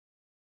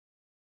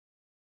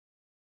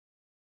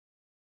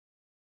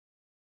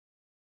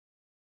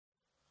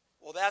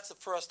Well, that's the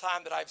first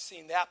time that I've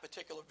seen that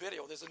particular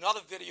video. There's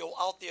another video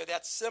out there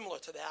that's similar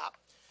to that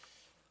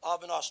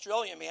of an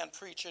Australian man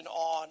preaching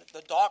on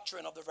the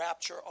doctrine of the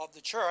rapture of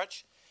the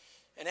church.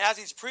 And as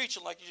he's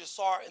preaching, like you just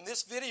saw in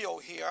this video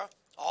here,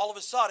 all of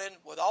a sudden,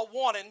 without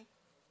warning,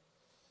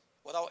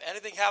 without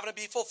anything having to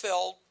be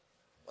fulfilled,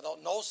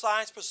 without no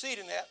signs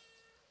preceding it,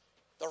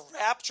 the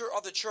rapture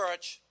of the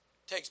church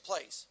takes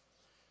place.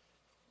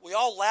 We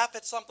all laugh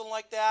at something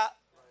like that,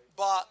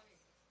 but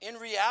in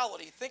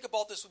reality, think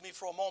about this with me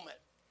for a moment.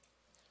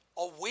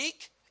 A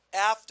week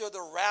after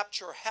the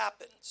rapture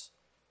happens,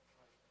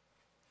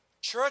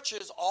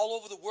 churches all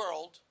over the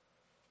world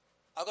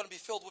are going to be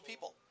filled with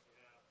people.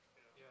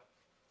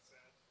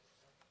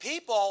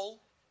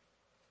 People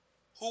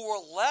who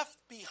were left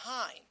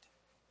behind.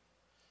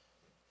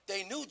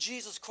 They knew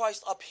Jesus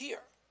Christ up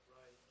here,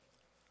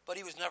 but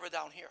he was never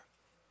down here.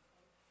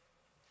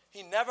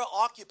 He never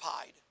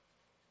occupied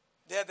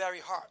their very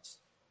hearts.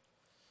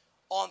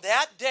 On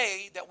that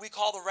day that we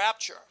call the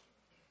rapture,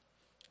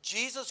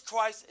 Jesus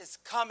Christ is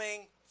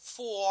coming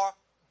for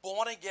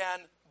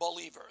born-again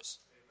believers.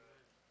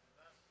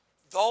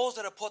 Those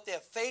that have put their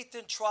faith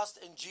and trust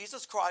in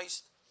Jesus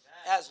Christ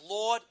as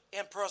Lord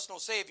and personal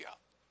Savior.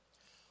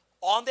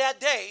 On that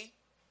day,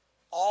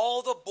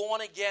 all the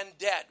born-again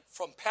dead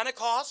from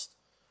Pentecost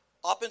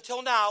up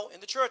until now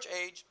in the church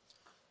age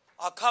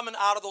are coming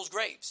out of those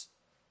graves.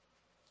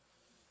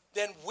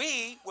 Then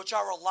we, which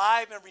are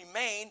alive and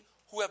remain,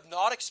 who have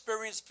not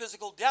experienced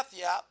physical death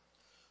yet,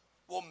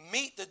 will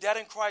meet the dead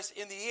in Christ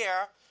in the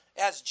air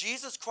as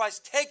Jesus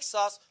Christ takes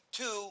us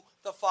to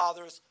the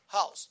Father's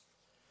house.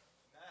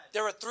 Amen.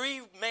 There are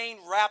three main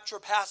rapture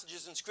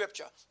passages in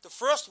Scripture. The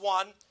first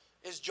one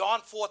is John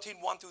 14,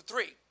 1 through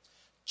 3.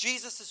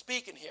 Jesus is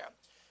speaking here.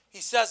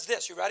 He says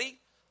this, you ready?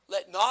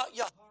 Let not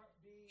your heart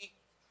be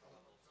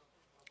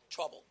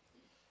troubled.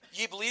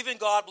 Ye believe in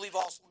God, believe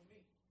also in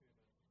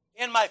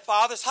me. In my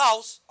Father's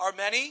house are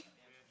many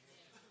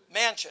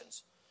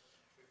mansions.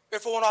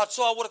 If it were not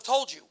so, I would have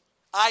told you.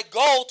 I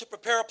go to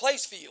prepare a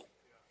place for you.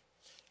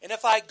 And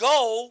if I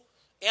go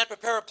and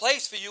prepare a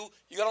place for you,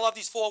 you're going to love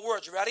these four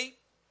words. You ready?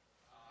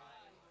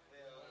 I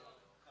will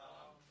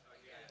come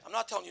again. I'm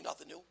not telling you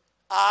nothing new.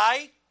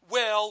 I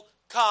will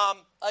come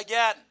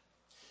again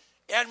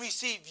and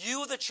receive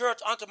you, the church,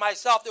 unto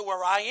myself, that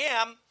where I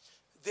am,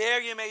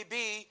 there you may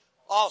be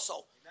also.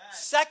 Amen.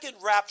 Second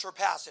rapture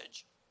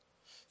passage.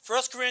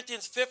 1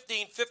 Corinthians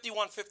 15,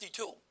 51,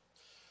 52.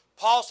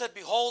 Paul said,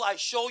 behold, I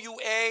show you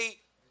a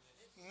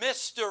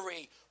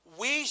mystery.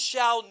 We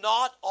shall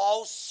not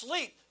all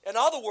sleep. In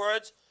other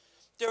words,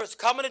 there is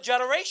coming a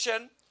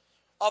generation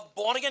of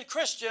born-again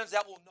Christians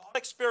that will not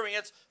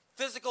experience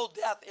physical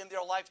death in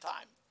their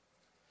lifetime.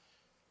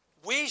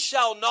 We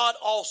shall not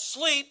all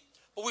sleep,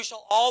 but we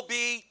shall all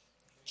be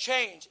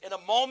changed in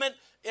a moment,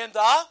 in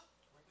the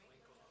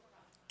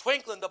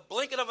twinkling, the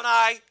blinking of an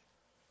eye,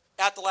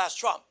 at the last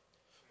trump.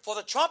 For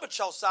the trumpet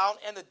shall sound,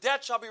 and the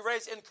dead shall be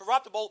raised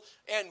incorruptible,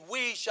 and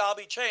we shall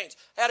be changed.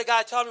 I had a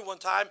guy tell me one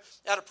time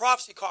at a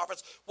prophecy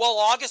conference, well,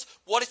 August,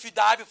 what if you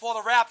die before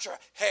the rapture?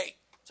 Hey,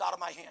 it's out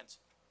of my hands.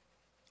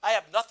 I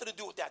have nothing to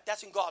do with that.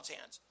 That's in God's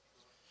hands.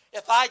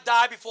 If I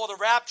die before the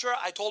rapture,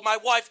 I told my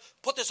wife,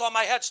 put this on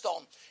my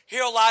headstone.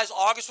 Here lies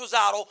August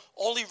Rosado,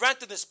 only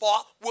renting this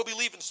spot. We'll be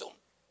leaving soon.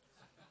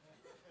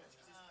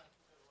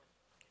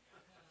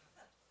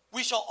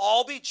 We shall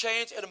all be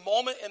changed in a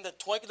moment, in the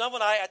twinkling of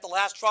an eye, at the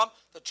last trump.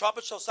 The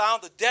trumpet shall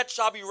sound, the dead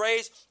shall be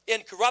raised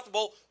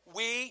incorruptible.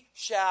 We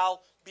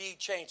shall be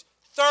changed.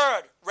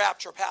 Third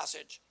rapture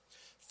passage,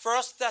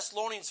 1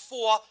 Thessalonians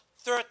 4,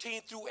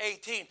 13 through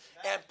 18.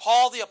 And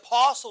Paul the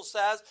apostle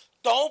says,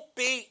 don't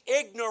be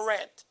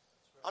ignorant.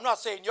 I'm not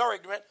saying you're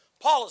ignorant.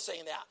 Paul is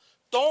saying that.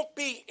 Don't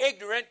be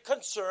ignorant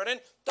concerning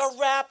the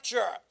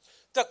rapture,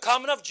 the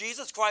coming of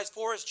Jesus Christ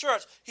for his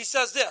church. He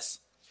says this,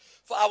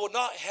 for I will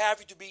not have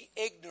you to be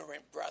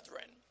ignorant,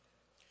 brethren,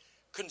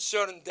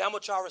 concerning them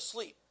which are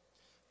asleep,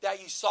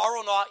 that ye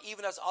sorrow not,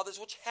 even as others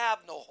which have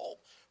no hope.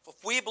 For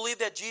if we believe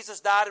that Jesus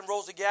died and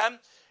rose again,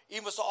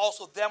 even so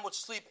also them which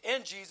sleep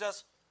in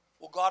Jesus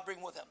will God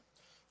bring with him.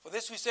 For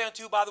this we say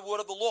unto you by the word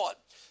of the Lord,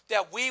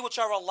 that we which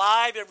are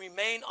alive and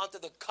remain unto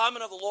the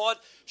coming of the Lord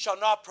shall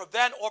not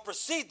prevent or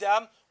precede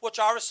them which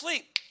are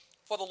asleep.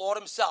 For the Lord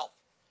himself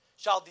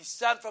shall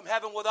descend from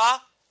heaven with a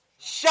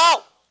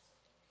shout,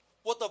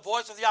 with the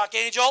voice of the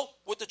archangel,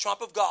 with the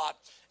trump of God.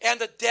 And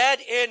the dead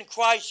in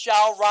Christ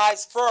shall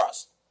rise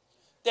first.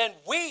 Then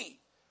we,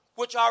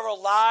 which are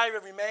alive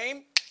and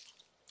remain,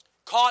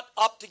 caught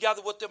up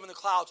together with them in the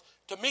clouds,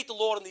 to meet the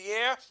Lord in the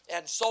air,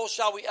 and so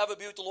shall we ever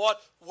be with the Lord.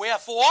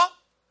 Wherefore?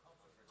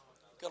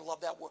 Gotta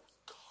love that word.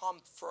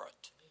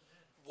 Comfort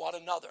one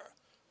another.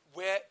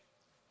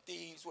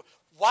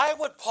 Why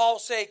would Paul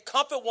say,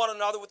 comfort one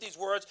another with these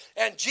words,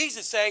 and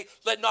Jesus say,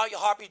 let not your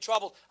heart be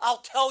troubled? I'll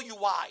tell you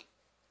why.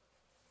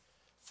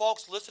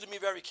 Folks, listen to me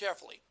very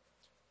carefully.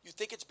 You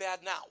think it's bad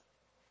now.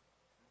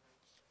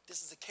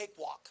 This is a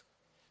cakewalk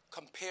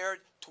compared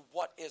to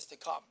what is to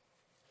come.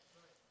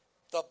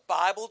 The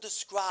Bible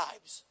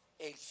describes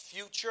a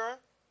future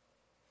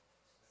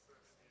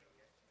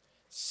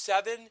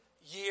 7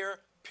 7-year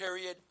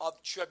period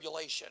of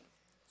tribulation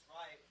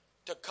Right.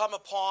 to come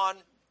upon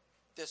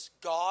this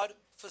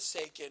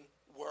God-forsaken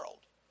world.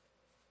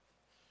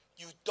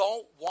 You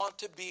don't want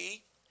to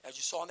be, as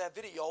you saw in that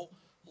video,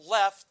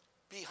 left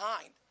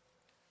behind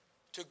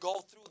to go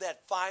through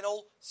that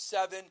final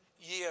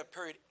 7-year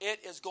period. It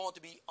is going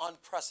to be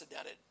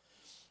unprecedented.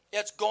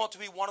 It's going to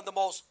be one of the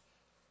most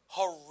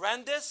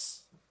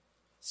horrendous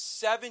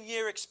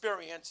 7-year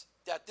experience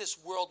that this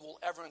world will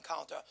ever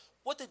encounter.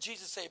 What did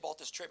Jesus say about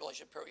this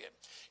tribulation period?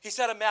 He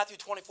said in Matthew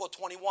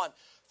 24:21,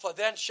 "For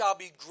then shall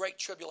be great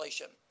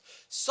tribulation,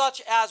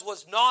 such as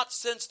was not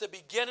since the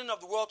beginning of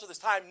the world to this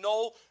time,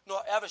 no,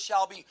 nor ever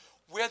shall be."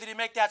 Where did he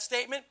make that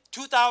statement?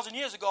 2,000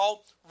 years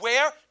ago.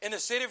 Where? In the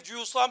city of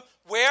Jerusalem.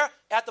 Where?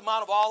 At the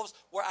Mount of Olives,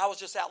 where I was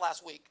just at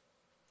last week.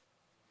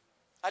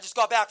 I just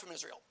got back from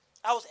Israel.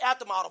 I was at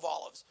the Mount of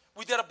Olives.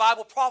 We did a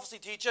Bible prophecy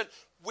teaching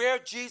where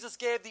Jesus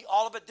gave the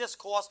Olivet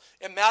Discourse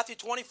in Matthew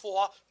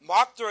 24,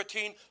 Mark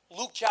 13,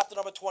 Luke chapter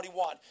number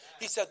 21.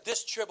 He said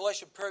this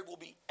tribulation period will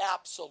be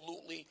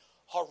absolutely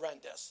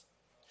horrendous.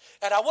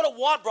 And I wouldn't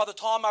want, Brother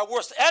Tom, my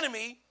worst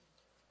enemy,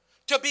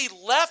 to be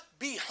left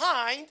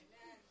behind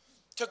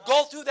to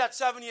go through that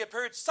 7-year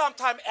period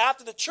sometime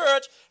after the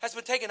church has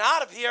been taken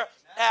out of here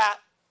at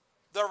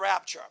the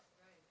rapture.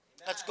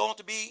 That's going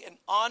to be an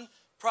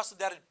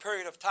unprecedented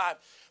period of time.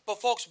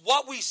 But folks,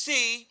 what we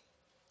see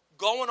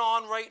going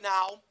on right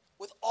now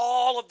with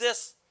all of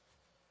this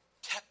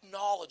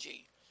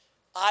technology,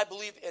 I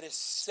believe it is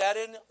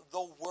setting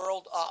the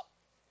world up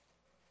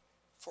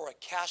for a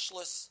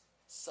cashless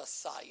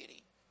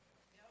society.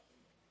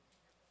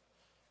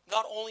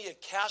 Not only a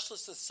cashless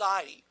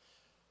society,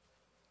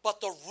 but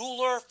the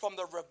ruler from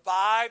the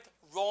revived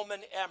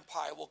Roman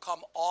Empire will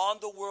come on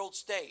the world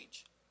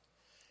stage,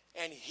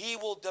 and he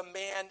will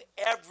demand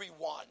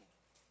everyone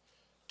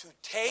to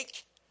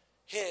take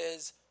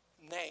his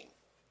name.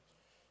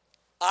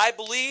 I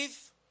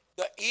believe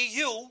the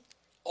EU,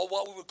 or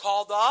what we would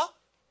call the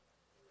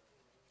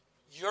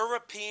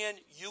European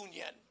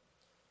Union,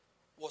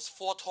 was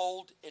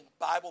foretold in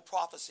Bible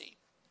prophecy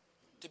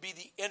to be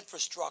the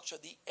infrastructure,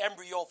 the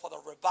embryo for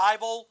the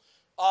revival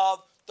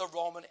of the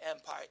Roman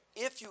Empire.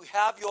 If you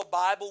have your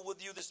Bible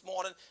with you this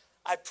morning,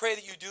 I pray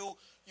that you do.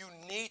 You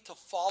need to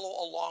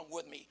follow along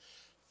with me.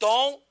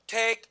 Don't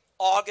take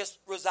August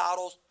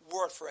Rosado's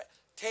word for it.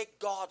 Take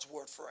God's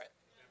word for it.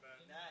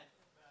 Amen.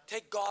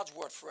 Take God's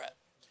word for it.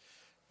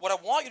 What I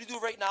want you to do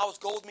right now is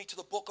go with me to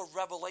the book of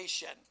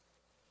Revelation.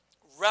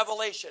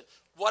 Revelation.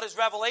 What is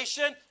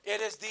Revelation?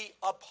 It is the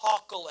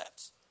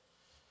apocalypse.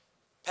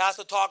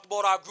 Pastor talked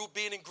about our group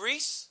being in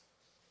Greece.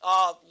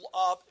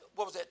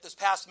 This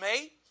past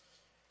May?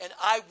 And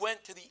I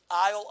went to the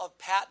Isle of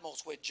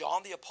Patmos where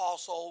John the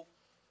Apostle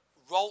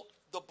wrote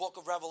the book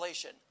of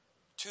Revelation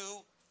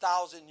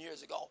 2,000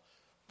 years ago.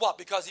 What,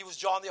 because he was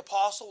John the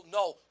Apostle?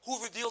 No.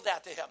 Who revealed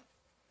that to him?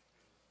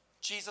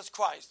 Jesus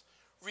Christ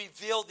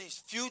revealed these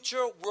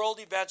future world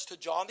events to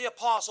John the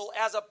Apostle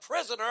as a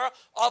prisoner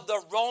of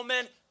the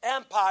Roman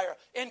Empire,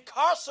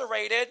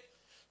 incarcerated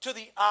to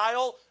the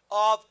Isle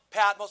of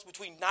Patmos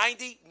between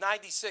 90 and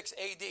 96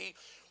 AD,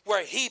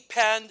 where he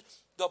penned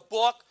the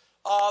book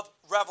of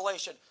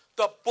Revelation,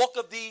 the book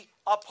of the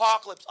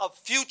apocalypse, of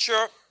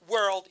future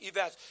world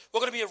events.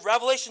 We're going to be in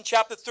Revelation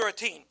chapter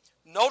 13.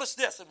 Notice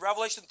this in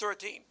Revelation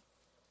 13,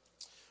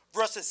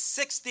 verses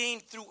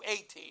 16 through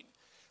 18.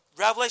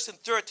 Revelation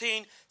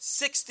 13,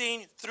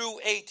 16 through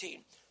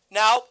 18.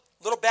 Now,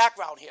 little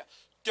background here.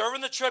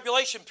 During the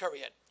tribulation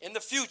period, in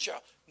the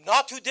future,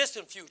 not too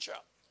distant future,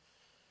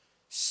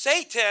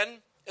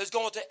 Satan is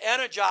going to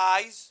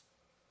energize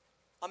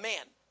a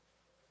man,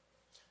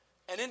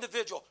 an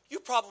individual. You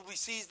probably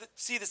see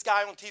this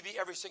guy on TV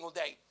every single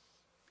day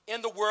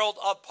in the world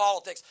of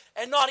politics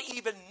and not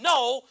even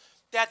know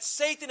that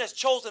Satan has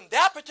chosen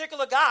that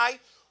particular guy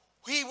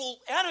he will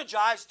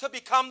energize to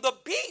become the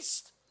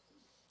beast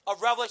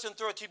of Revelation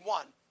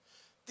 13:1,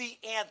 the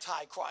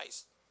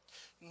Antichrist.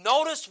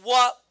 Notice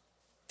what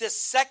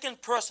this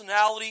second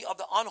personality of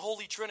the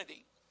unholy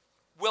Trinity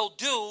will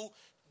do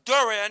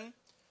during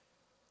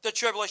the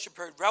tribulation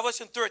period.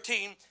 Revelation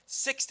 13,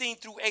 16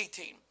 through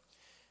 18.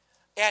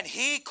 And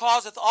he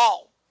causeth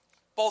all,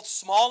 both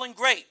small and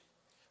great,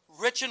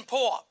 rich and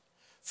poor,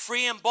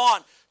 free and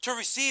bond, to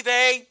receive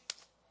a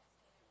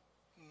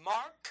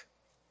mark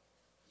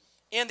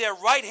in their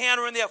right hand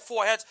or in their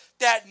foreheads,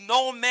 that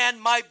no man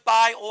might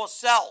buy or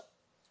sell,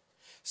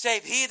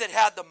 save he that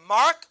had the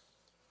mark,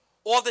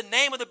 or the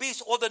name of the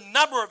beast, or the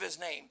number of his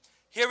name.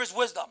 Here is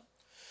wisdom.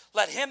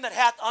 Let him that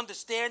hath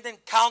understanding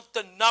count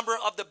the number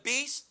of the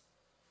beast,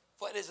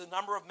 for it is the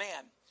number of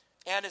man.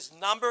 And his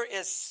number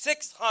is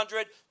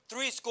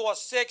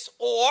 666,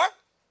 or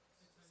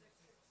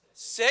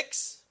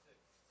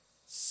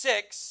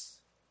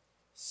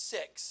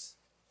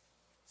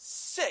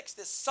 666.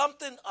 There's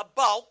something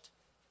about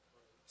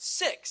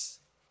 6.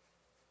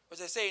 As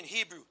they say in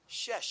Hebrew,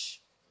 shesh.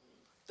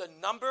 The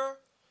number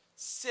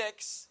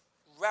 6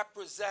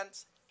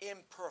 represents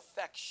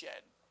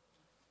imperfection.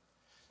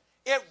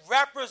 It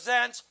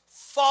represents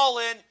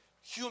fallen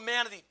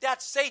humanity.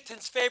 That's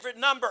Satan's favorite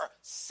number,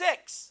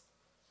 6.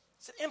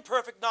 It's an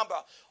imperfect number.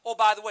 Oh,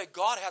 by the way,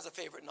 God has a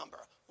favorite number.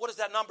 What is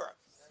that number?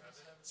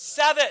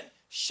 7.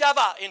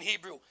 Sheva in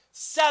Hebrew.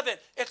 7.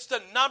 It's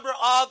the number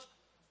of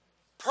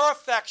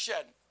perfection.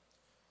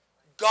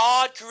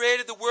 God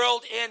created the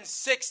world in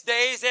 6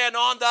 days, and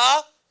on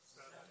the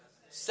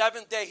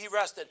 7th day he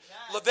rested.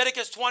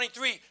 Leviticus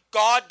 23,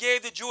 God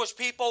gave the Jewish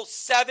people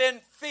 7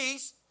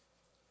 feasts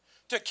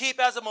to keep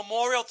as a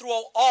memorial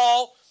throughout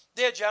all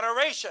their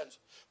generations.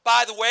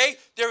 By the way,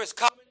 there is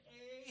coming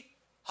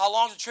how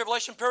long is the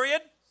tribulation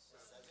period?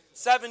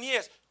 7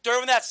 years.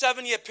 During that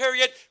 7-year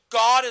period,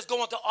 God is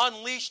going to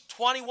unleash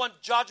 21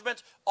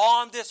 judgments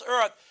on this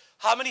earth.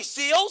 How many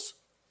seals?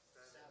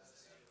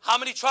 How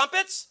many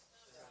trumpets?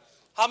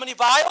 How many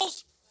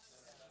vials?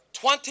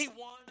 21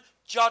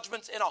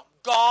 judgments in all.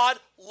 God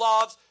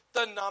loves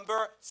the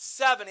number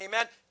 7.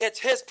 Amen. It's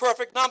his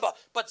perfect number.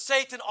 But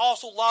Satan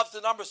also loves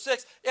the number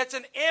 6. It's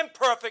an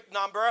imperfect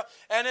number,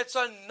 and it's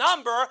a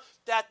number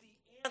that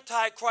the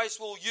Antichrist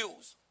will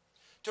use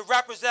to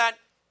represent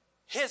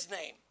his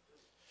name.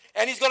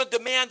 And he's going to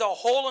demand the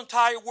whole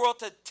entire world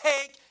to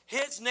take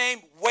his name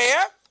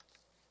where?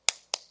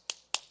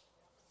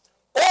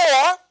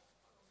 Or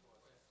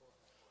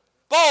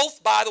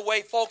both, by the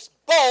way, folks,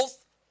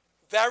 both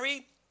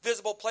very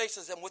visible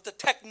places. And with the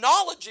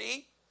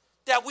technology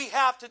that we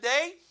have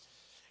today,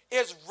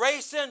 is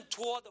racing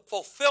toward the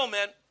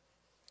fulfillment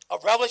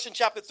of Revelation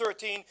chapter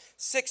 13,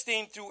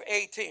 16 through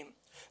 18.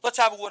 Let's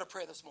have a word of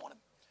prayer this morning.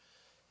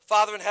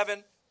 Father in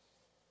heaven,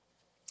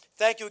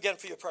 thank you again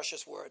for your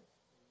precious word.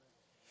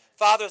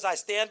 Father, as I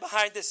stand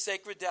behind this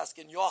sacred desk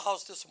in your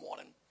house this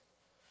morning,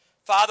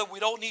 Father, we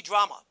don't need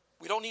drama.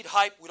 We don't need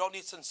hype. We don't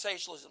need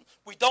sensationalism.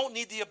 We don't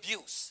need the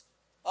abuse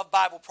of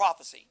Bible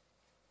prophecy.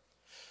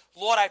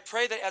 Lord, I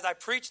pray that as I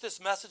preach this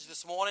message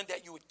this morning,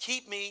 that you would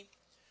keep me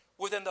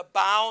within the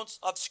bounds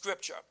of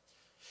Scripture.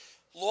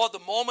 Lord, the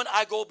moment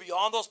I go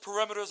beyond those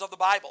perimeters of the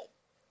Bible,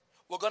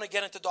 we're going to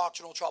get into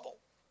doctrinal trouble.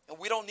 And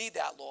we don't need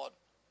that, Lord.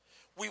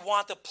 We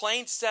want the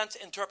plain sense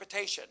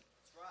interpretation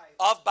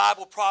of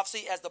Bible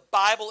prophecy as the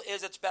Bible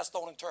is its best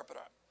known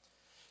interpreter.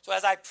 So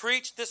as I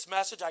preach this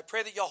message, I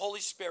pray that your Holy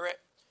Spirit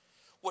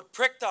would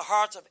prick the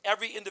hearts of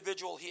every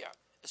individual here,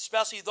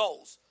 especially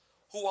those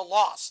who are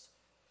lost,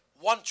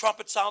 one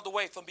trumpet sound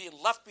away from being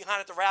left behind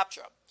at the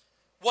rapture,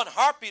 one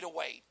heartbeat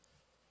away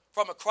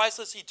from a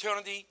Christless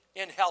eternity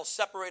in hell,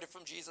 separated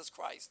from Jesus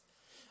Christ.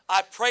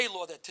 I pray,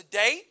 Lord, that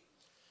today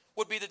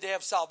would be the day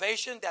of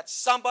salvation, that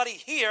somebody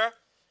here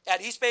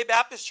at East Bay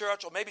Baptist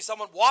Church, or maybe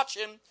someone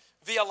watching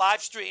via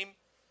live stream,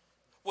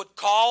 would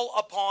call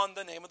upon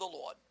the name of the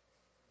Lord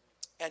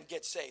and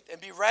get saved.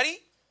 And be ready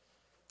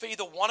for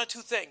either one or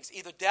two things,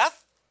 either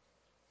death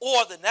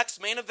or the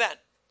next main event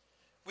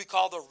we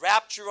call the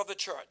rapture of the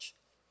church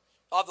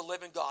of the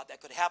living God. That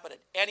could happen at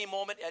any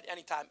moment, at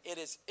any time. It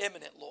is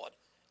imminent, Lord.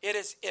 It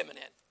is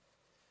imminent.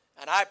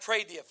 And I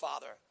pray, dear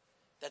Father,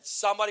 that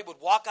somebody would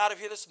walk out of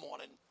here this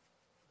morning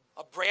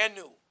a brand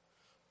new,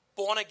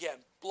 born again,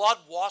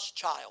 blood-washed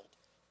child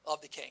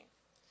of the King.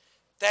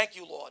 Thank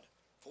you, Lord,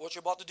 for what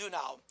you're about to do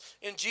now.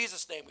 In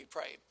Jesus' name we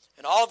pray.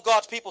 And all of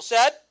God's people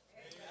said,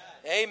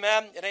 amen,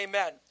 amen and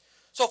amen.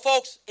 So,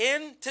 folks,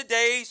 in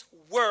today's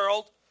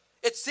world,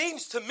 it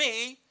seems to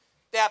me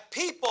that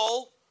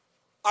people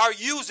are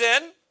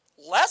using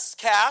less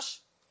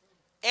cash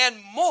and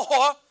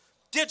more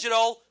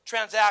digital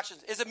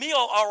transactions. Is it me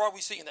or are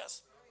we seeing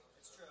this?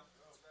 It's true.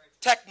 It's very true.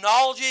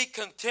 Technology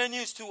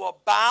continues to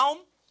abound,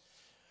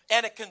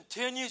 and it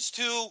continues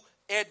to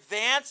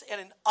advance at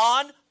an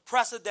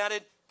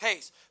unprecedented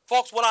pace.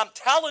 Folks, what I'm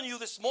telling you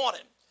this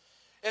morning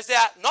is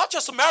that not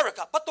just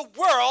America, but the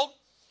world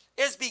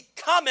is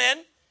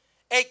becoming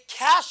a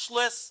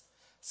cashless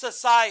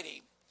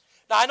society.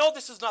 Now, I know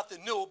this is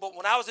nothing new, but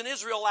when I was in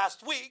Israel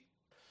last week,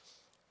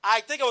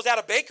 I think I was at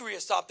a bakery or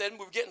something.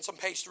 We were getting some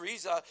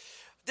pastries.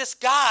 This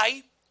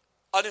guy,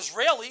 an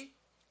Israeli,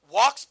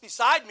 walks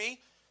beside me,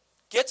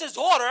 gets his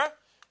order,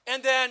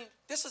 and then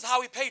this is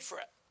how he paid for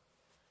it.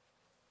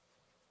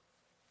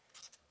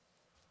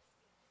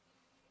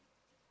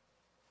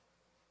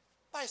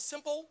 By a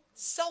simple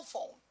cell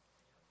phone.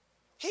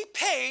 He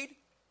paid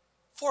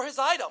for his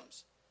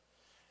items.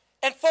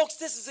 And folks,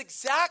 this is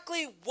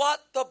exactly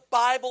what the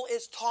Bible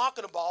is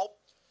talking about,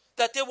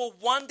 that there will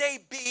one day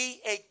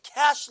be a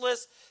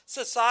cashless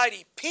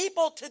society.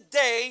 People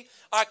today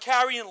are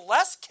carrying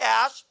less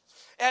cash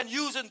and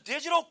using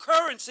digital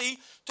currency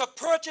to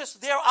purchase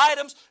their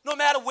items no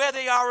matter where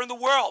they are in the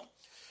world.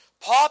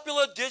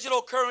 Popular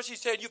digital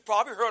currencies, and you've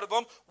probably heard of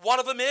them. One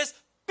of them is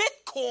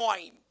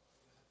Bitcoin.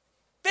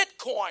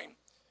 Bitcoin.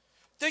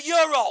 The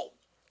euro.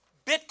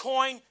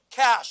 Bitcoin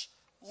Cash.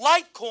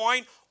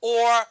 Litecoin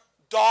or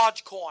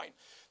Dogecoin.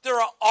 There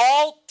are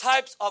all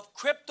types of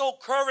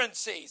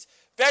cryptocurrencies,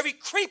 very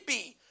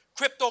creepy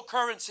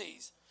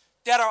cryptocurrencies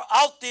that are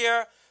out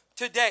there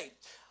today.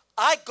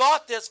 I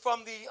got this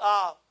from the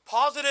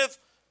Positive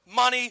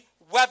Money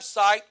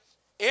website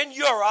in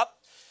Europe,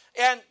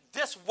 and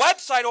this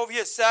website over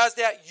here says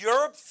that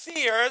Europe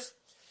fears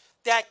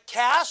that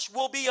cash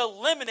will be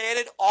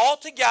eliminated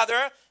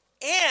altogether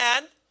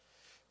and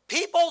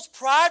people's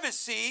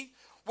privacy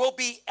will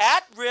be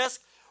at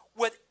risk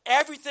with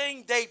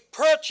everything they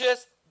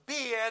purchase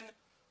being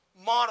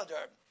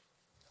monitored.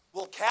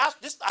 Will cash,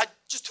 I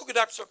just took an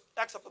excerpt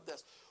of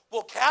this.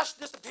 Will cash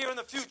disappear in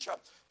the future?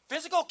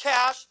 Physical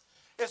cash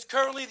is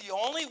currently the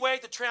only way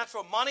to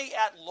transfer money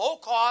at low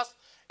cost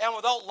and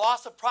without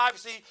loss of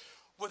privacy.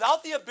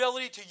 Without the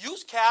ability to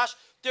use cash,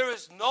 there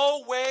is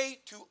no way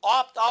to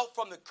opt out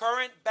from the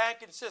current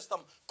banking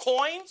system.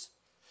 Coins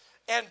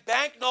and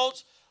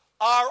banknotes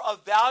are a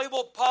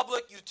valuable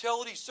public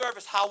utility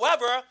service.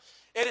 However,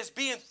 it is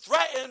being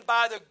threatened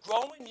by the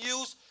growing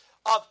use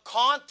of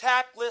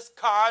contactless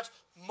cards,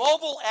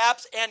 mobile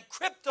apps, and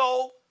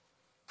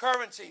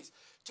cryptocurrencies.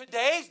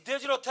 Today's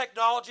digital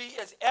technology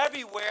is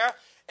everywhere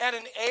and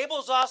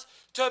enables us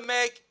to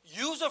make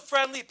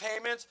user-friendly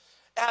payments.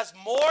 As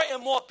more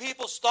and more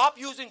people stop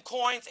using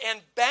coins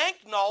and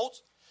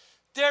banknotes,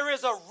 there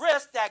is a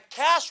risk that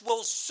cash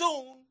will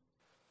soon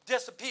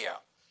disappear.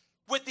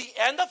 With the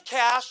end of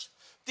cash,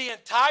 the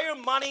entire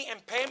money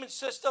and payment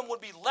system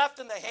would be left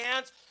in the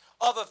hands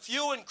of a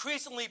few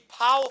increasingly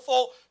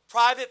powerful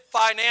private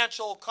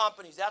financial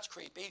companies. That's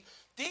creepy.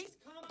 These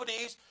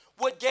companies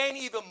would gain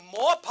even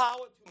more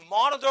power to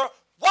monitor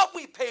what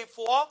we pay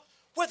for,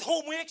 with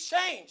whom we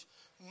exchange.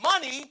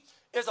 Money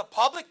is a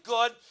public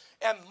good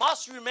and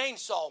must remain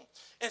so.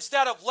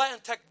 Instead of letting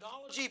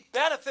technology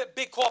benefit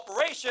big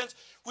corporations,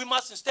 we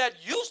must instead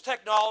use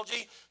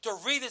technology to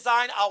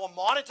redesign our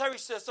monetary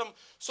system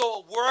so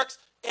it works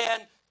in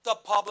the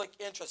public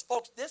interest.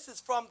 Folks, this is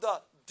from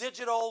the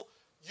Digital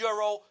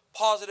Euro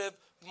Positive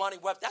Money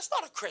web. That's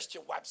not a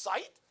Christian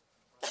website.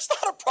 That's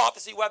not a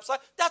prophecy website.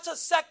 That's a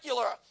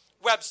secular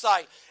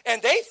website.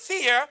 And they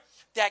fear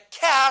that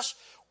cash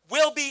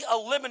will be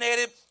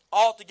eliminated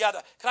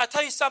altogether. Can I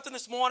tell you something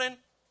this morning?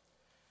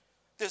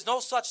 There's no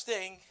such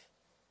thing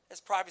as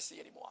privacy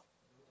anymore.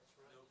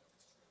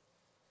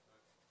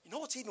 You know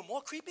what's even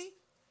more creepy?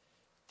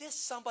 There's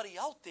somebody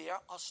out there,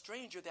 a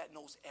stranger, that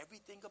knows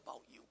everything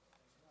about you.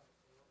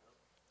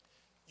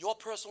 Your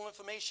personal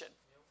information,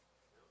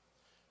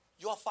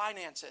 your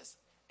finances,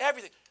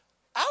 everything.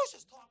 I was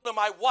just talking to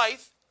my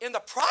wife in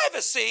the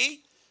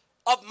privacy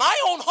of my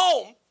own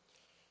home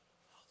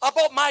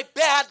about my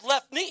bad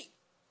left knee.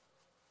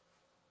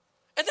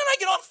 And then I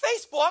get on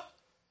Facebook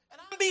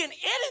and I'm being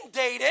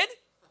inundated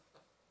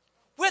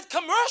with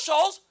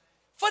commercials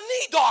for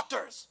knee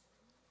doctors.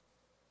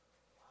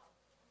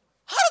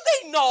 How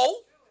did they know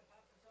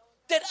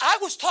that I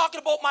was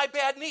talking about my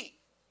bad knee?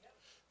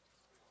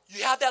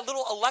 You have that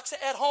little Alexa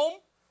at home?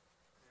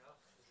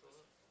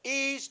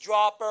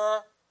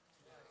 Eavesdropper.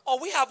 Oh,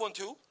 we have one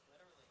too.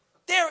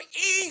 They're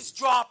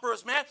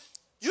eavesdroppers, man.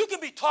 You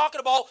can be talking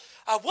about,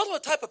 I wonder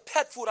what type of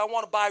pet food I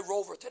want to buy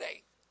Rover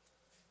today.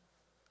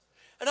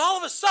 And all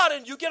of a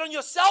sudden, you get on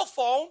your cell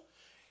phone,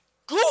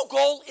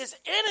 Google is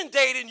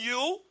inundating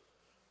you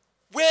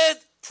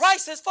with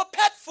prices for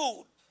pet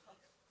food.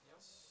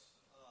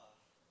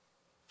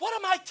 What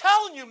am I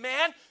telling you,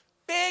 man?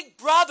 Big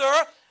Brother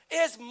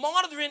is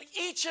monitoring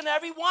each and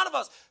every one of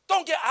us.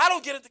 I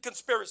don't get into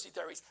conspiracy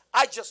theories.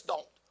 I just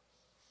don't.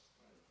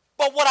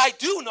 But what I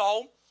do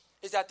know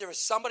is that there is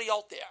somebody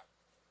out there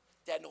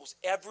that knows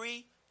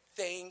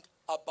everything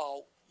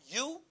about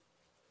you,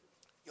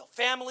 your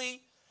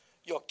family,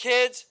 your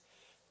kids.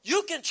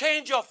 You can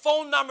change your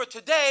phone number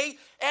today,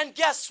 and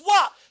guess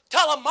what?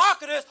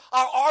 Telemarketers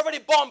are already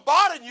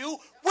bombarding you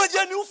with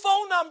your new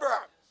phone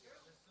number.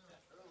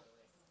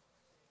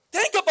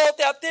 Think about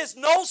that. There's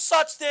no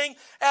such thing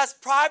as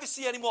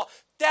privacy anymore.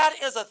 That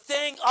is a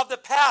thing of the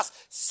past.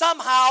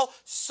 Somehow,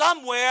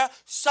 somewhere,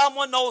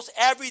 someone knows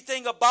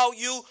everything about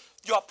you,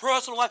 your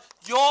personal life.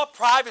 Your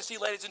privacy,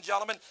 ladies and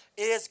gentlemen,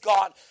 is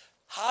gone.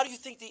 How do you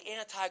think the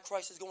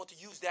Antichrist is going to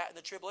use that in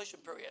the tribulation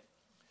period?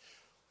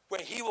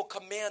 Where he will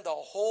command the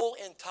whole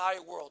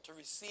entire world to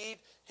receive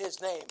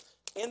his name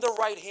in the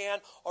right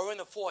hand or in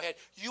the forehead.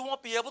 You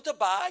won't be able to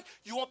buy,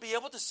 you won't be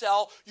able to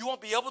sell, you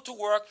won't be able to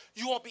work,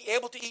 you won't be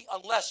able to eat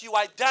unless you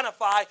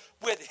identify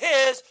with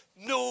his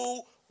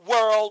new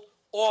world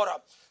order.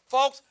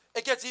 Folks,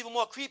 it gets even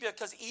more creepier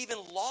because even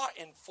law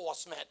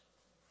enforcement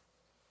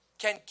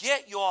can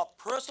get your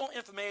personal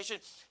information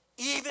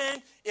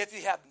even if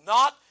you have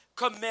not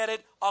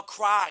committed a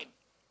crime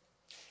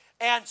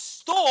and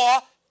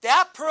store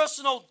that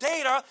personal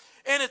data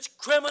in its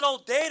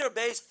criminal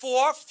database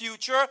for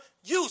future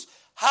use.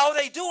 How are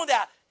they doing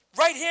that?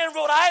 Right here in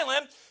Rhode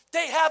Island,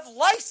 they have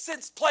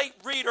license plate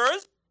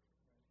readers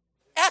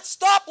at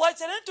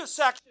stoplights and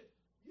intersections.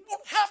 You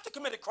don't have to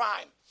commit a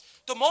crime.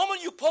 The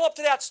moment you pull up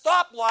to that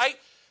stoplight,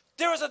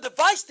 there is a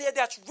device there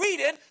that's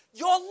reading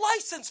your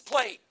license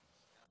plate,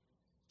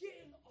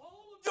 getting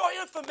all of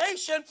your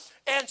information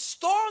and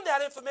storing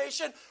that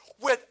information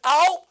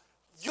without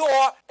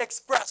your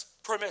express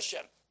permission.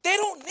 They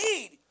don't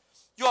need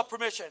your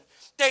permission.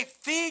 They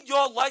feed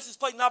your license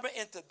plate number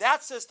into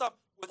that system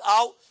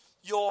without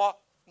your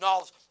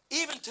knowledge.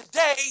 Even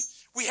today,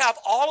 we have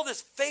all of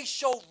this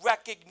facial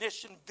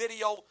recognition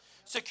video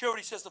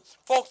security system.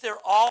 Folks, they're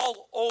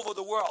all over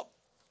the world.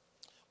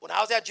 When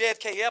I was at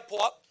JFK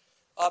Airport,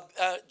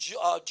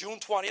 June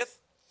 20th,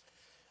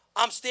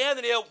 I'm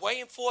standing there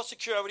waiting for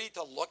security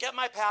to look at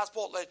my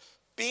passport,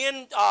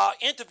 being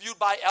interviewed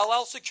by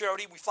LL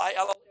Security. We fly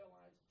LL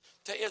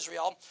to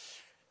Israel.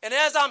 And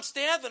as I'm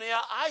standing there,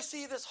 I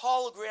see this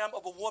hologram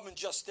of a woman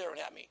just staring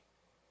at me.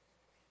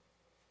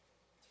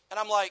 And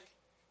I'm like,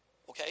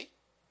 okay.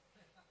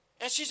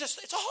 And she's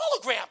just, it's a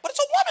hologram, but it's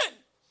a woman.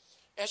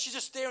 And she's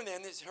just staring there,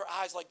 and her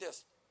eyes like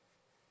this.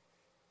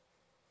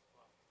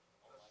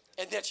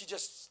 And then she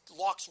just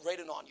locks right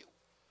in on you.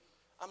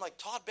 I'm like,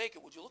 Todd Baker,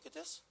 would you look at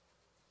this?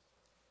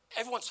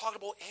 Everyone's talking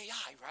about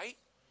AI, right?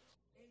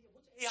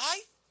 What's AI?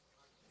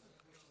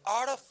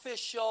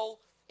 Artificial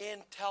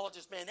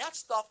intelligence. Man, that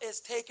stuff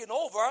is taking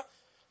over,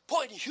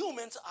 putting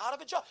humans out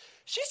of a job.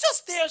 She's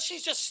just there,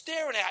 she's just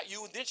staring at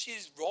you, and then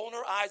she's rolling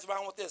her eyes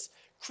around with this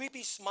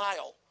creepy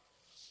smile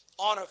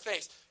on her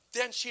face.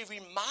 Then she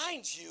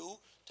reminds you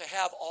to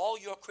have all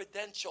your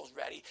credentials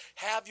ready,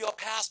 have your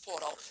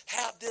passport out,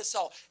 have this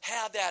out,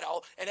 have that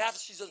out. And after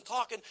she's done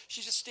talking,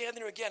 she's just standing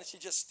there again, and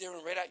she's just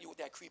staring right at you with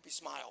that creepy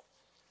smile.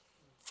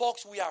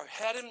 Folks, we are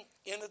heading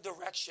in the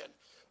direction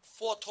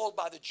foretold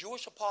by the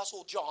Jewish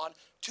apostle John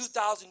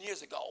 2,000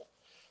 years ago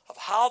of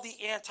how the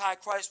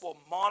Antichrist will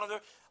monitor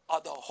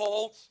the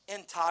whole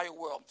entire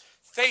world.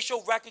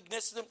 Facial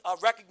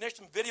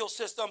recognition video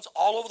systems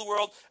all over the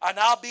world are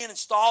now being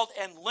installed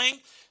and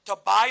linked to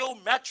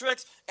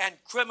biometrics and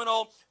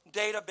criminal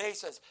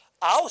databases.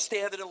 I was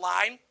standing in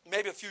line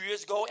maybe a few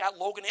years ago at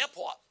Logan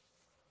Airport.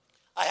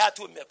 I had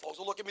to admit, folks,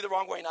 don't look at me the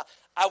wrong way now,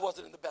 I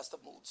wasn't in the best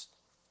of moods.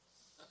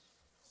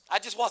 I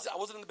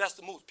wasn't in the best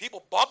of moods.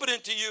 People bumping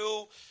into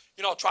you,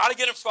 trying to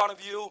get in front of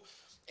you.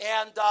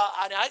 And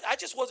I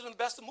just wasn't in the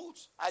best of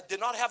moods. I did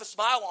not have a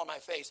smile on my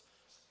face.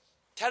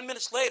 10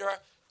 minutes later,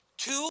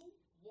 2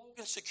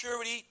 Logan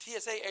security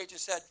TSA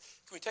agents said,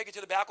 can we take it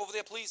to the back over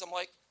there, please? I'm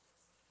like,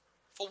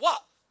 for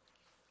what?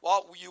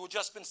 Well, you had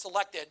just been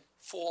selected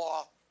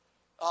for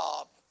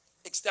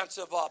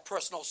extensive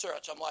personal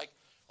search. I'm like,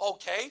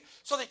 okay.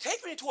 So they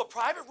take me into a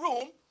private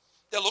room.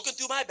 They're looking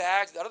through my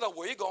bags. I don't know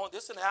where you're going,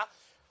 this and that.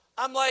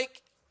 I'm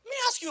like, let me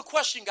ask you a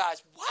question,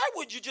 guys. Why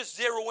would you just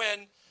zero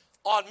in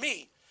on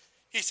me?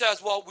 He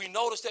says, well, we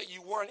noticed that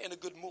you weren't in a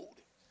good mood.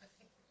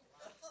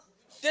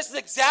 This is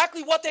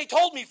exactly what they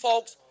told me,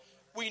 folks.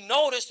 We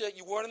noticed that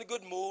you weren't in a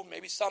good mood,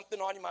 maybe something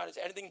on your mind. Is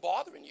anything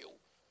bothering you?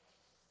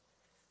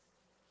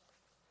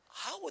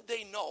 How would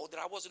they know that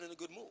I wasn't in a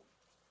good mood?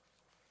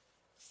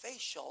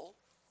 Facial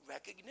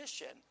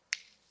recognition.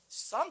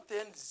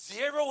 Something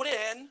zeroed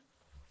in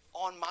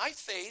on my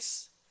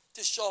face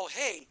to show,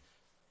 hey,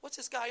 what's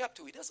this guy up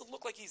to? He doesn't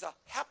look like he's a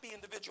happy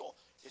individual.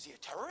 Is he a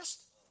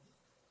terrorist?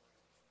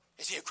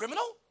 Is he a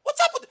criminal?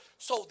 What's up with it?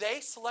 So they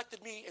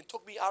selected me and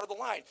took me out of the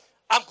line.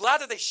 I'm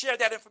glad that they shared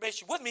that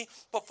information with me,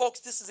 but folks,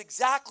 this is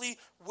exactly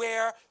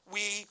where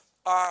we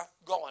are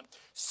going.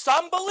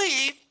 Some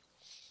believe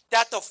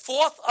that the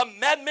Fourth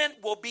Amendment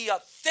will be a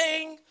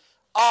thing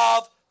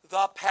of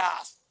the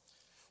past,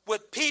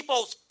 with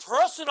people's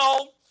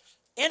personal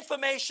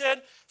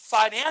information,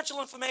 financial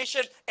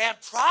information, and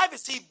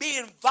privacy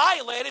being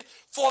violated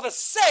for the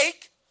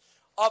sake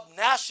of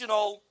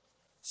national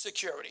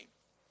security.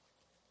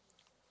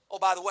 Oh,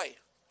 by the way,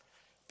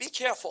 be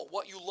careful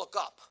what you look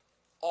up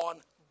on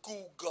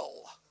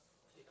Google.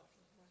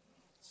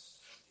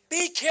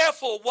 Be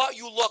careful what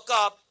you look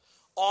up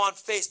on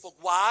Facebook.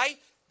 Why?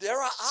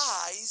 There are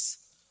eyes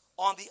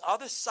on the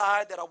other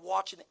side that are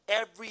watching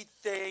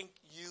everything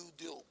you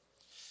do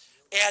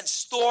and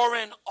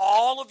storing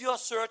all of your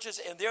searches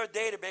in their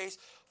database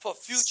for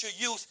future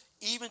use,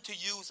 even to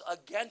use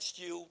against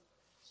you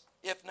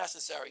if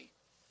necessary.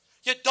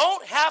 You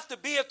don't have to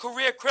be a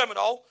career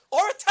criminal or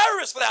a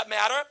terrorist for that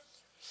matter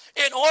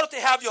in order to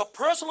have your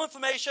personal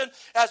information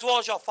as well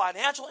as your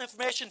financial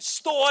information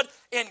stored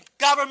in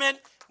government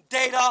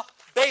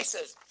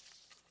databases.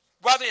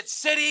 Whether it's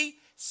city,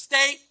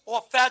 state,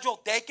 or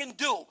federal, they can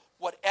do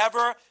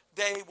whatever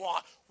they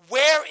want.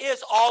 Where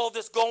is all of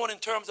this going in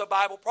terms of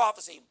Bible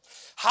prophecy?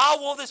 How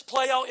will this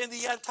play out in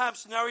the end time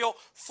scenario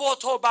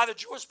foretold by the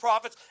Jewish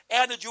prophets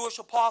and the Jewish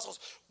apostles?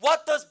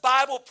 What does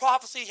Bible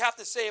prophecy have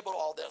to say about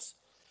all this?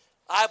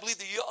 I believe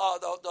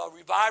the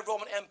revived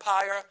Roman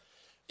Empire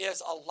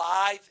is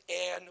alive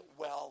and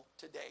well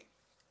today.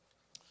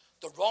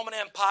 The Roman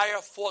Empire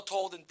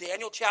foretold in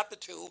Daniel chapter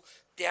 2,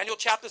 Daniel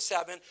chapter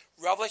 7,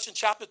 Revelation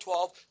chapter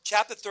 12,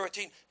 chapter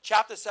 13,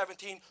 chapter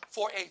 17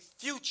 for a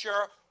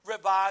future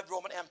revived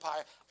Roman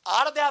Empire.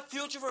 Out of that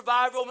future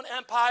revived Roman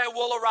Empire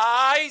will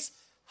arise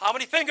how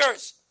many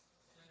fingers?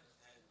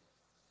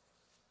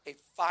 A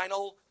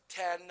final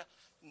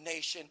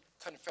 10-nation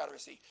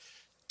confederacy.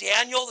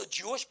 Daniel, the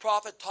Jewish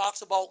prophet,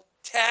 talks about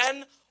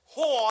 10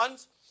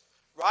 horns,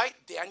 right?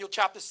 Daniel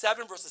chapter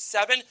 7, verses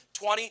 7,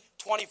 20,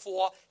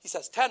 24. He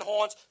says 10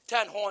 horns,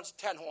 10 horns,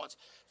 10 horns.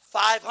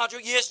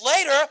 500 years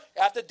later,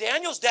 after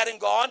Daniel's dead and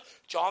gone,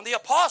 John the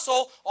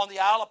Apostle on the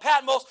Isle of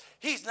Patmos,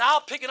 he's now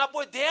picking up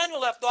where Daniel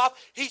left off.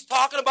 He's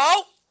talking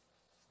about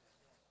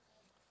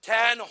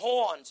 10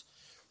 horns.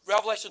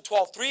 Revelation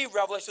 12:3,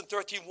 Revelation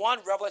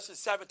 13:1, Revelation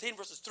 17,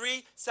 verses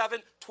 3,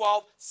 7,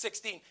 12,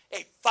 16.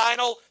 A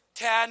final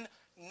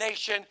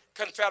 10-nation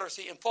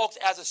confederacy. And folks,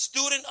 as a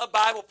student of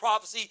Bible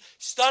prophecy,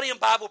 studying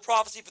Bible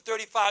prophecy for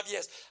 35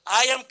 years,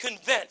 I am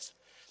convinced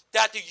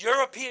that the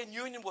European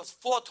Union was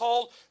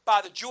foretold by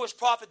the Jewish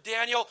prophet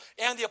Daniel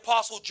and the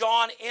Apostle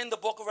John in the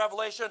book of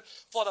Revelation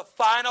for the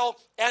final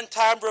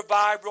end-time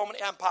revived Roman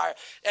Empire.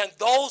 And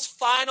those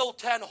final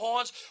 10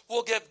 horns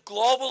will give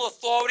global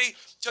authority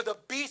to the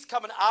beast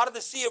coming out of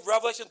the sea of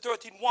Revelation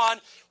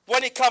 13:1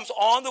 when he comes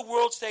on the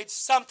world stage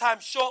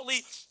sometime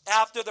shortly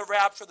after the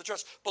rapture of the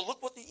church. But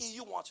look what the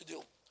EU wants to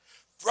do.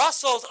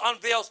 Brussels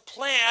unveils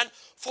plan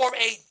for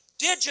a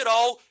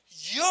digital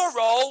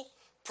euro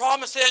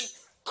promising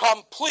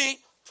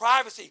complete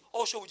privacy.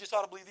 Oh, sure, we just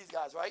ought to believe these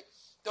guys, right?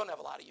 They'll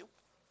never lie to you.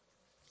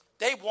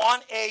 They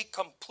want a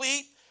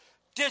complete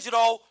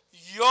digital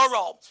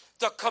euro.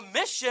 The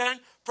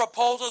commission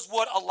proposals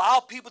would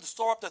allow people to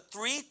store up to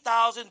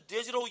 3,000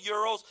 digital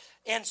euros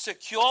in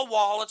secure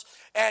wallets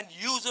and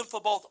use them for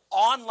both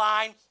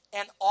online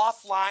and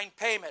offline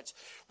payments.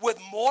 With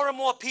more and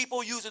more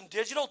people using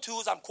digital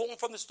tools, I'm quoting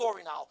from the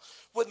story now,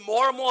 with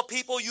more and more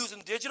people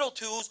using digital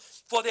tools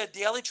for their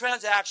daily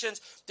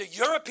transactions, the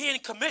European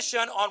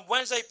Commission on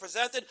Wednesday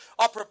presented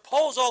a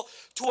proposal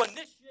to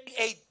initiate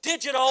a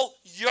digital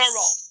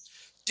euro.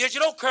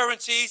 Digital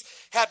currencies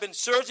have been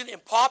surging in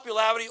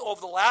popularity over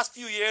the last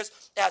few years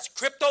as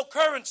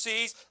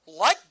cryptocurrencies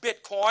like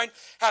Bitcoin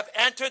have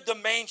entered the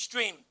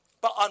mainstream.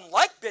 But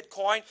unlike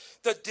Bitcoin,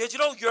 the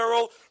digital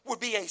euro would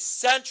be a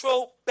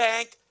central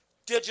bank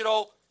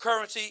digital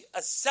currency,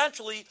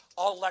 essentially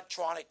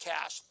electronic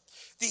cash.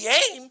 The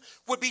aim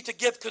would be to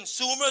give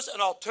consumers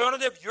an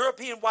alternative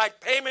European-wide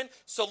payment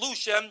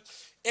solution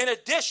in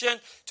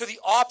addition to the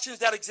options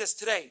that exist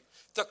today.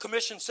 The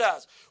Commission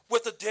says,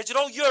 with the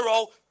digital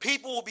euro,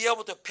 people will be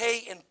able to pay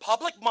in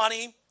public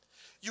money.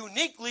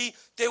 Uniquely,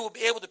 they will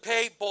be able to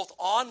pay both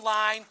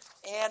online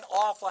and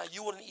offline.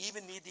 You wouldn't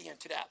even need the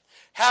internet.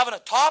 Having a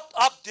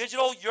topped-up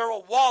digital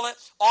euro wallet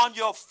on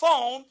your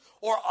phone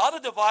or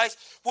other device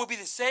will be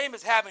the same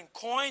as having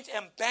coins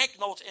and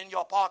banknotes in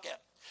your pocket.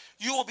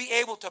 You will be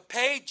able to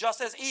pay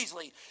just as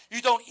easily.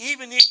 You don't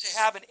even need to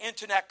have an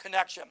internet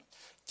connection.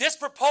 This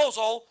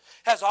proposal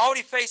has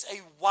already faced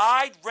a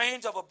wide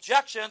range of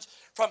objections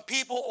from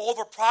people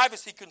over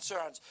privacy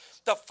concerns.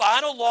 The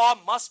final law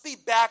must be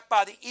backed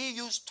by the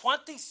EU's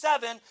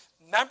 27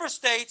 member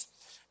states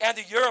and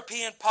the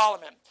European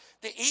Parliament.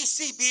 The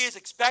ECB is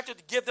expected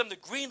to give them the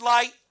green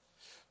light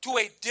to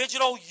a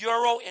digital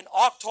euro in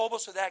October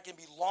so that it can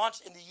be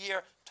launched in the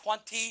year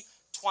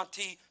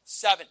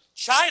 2027.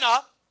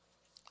 China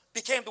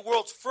became the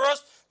world's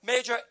first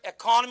major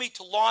economy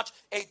to launch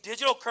a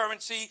digital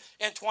currency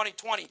in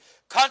 2020.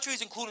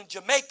 Countries including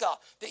Jamaica,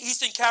 the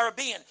Eastern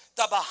Caribbean,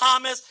 the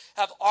Bahamas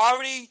have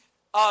already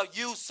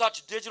used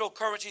such digital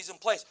currencies in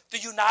place. The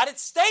United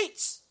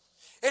States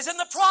is in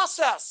the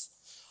process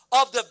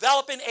of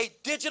developing a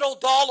digital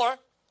dollar,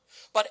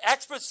 but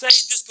experts say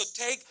this could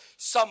take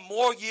some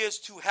more years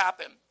to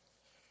happen.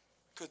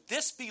 Could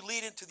this be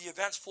leading to the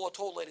events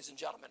foretold, ladies and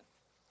gentlemen,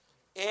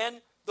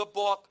 in the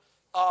book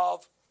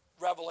of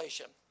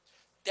Revelation?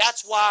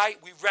 That's why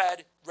we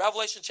read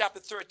Revelation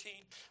chapter 13,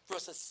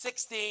 verses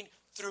 16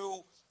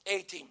 through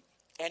 18.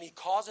 And he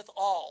causeth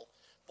all,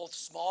 both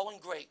small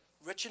and great,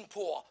 rich and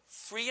poor,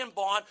 free and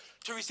bond,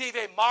 to receive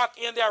a mark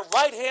in their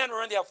right hand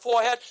or in their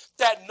forehead,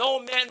 that no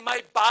man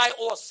might buy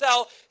or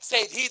sell,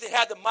 save he that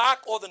had the mark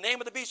or the name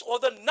of the beast or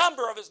the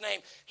number of his name.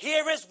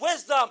 Here is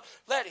wisdom.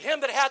 Let him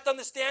that hath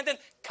understanding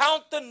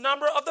count the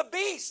number of the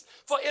beast,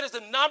 for it is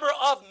the number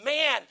of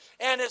man,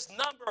 and his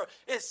number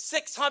is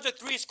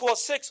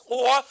 666,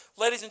 or,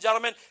 ladies and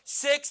gentlemen,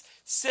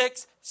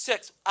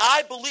 666.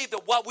 I believe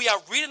that what we are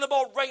reading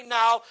about right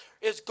now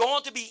is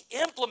going to be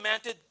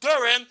implemented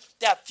during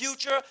that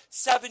future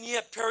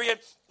 7-year period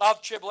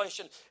of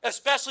tribulation,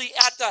 especially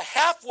at the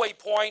halfway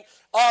point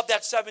of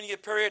that 7-year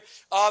period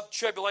of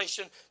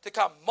tribulation to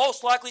come.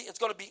 Most likely it's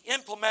going to be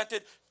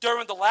implemented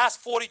during the last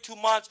 42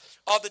 months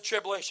of the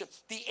tribulation.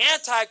 The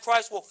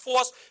Antichrist will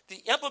force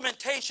the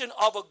implementation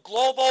of a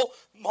global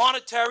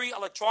monetary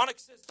electronic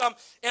system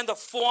in the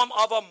form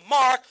of a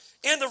mark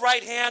in the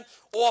right hand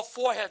or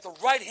forehead. The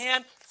right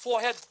hand,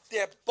 forehead,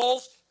 they're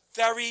both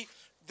very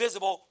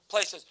visible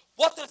places.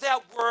 What does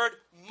that word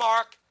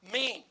mark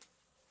mean?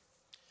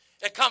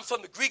 It comes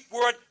from the Greek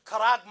word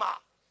charagma.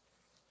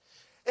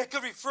 It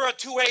could refer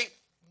to a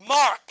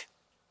mark,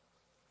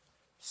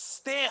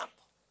 stamp,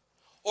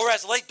 or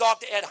as late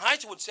Dr. Ed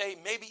Heinz would say,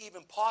 maybe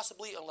even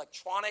possibly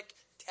electronic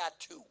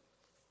tattoo.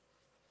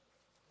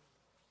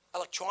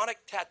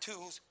 Electronic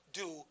tattoos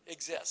do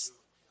exist.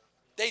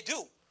 They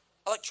do.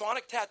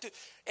 Electronic tattoo.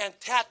 And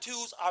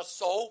tattoos are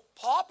so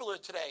popular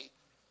today.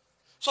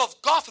 So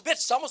if, God forbid,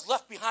 someone's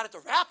left behind at the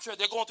rapture,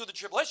 they're going through the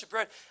tribulation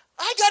period,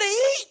 I got to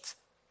eat.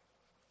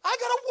 I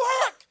got to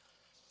work.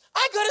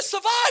 I got to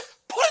survive.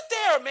 Put it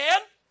there, man.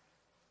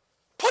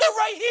 Put it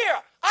right here.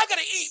 I got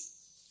to eat.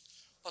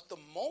 But the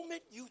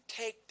moment you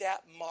take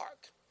that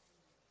mark,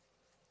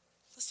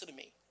 listen to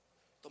me,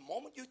 The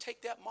moment you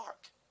take that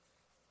mark,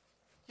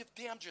 you've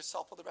damned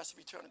yourself for the rest of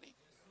eternity.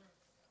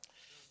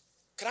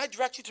 Can I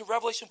direct you to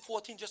Revelation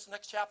 14, just the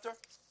next chapter?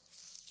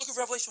 Look at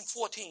Revelation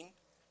 14,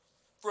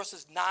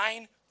 verses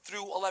 9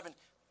 through 11.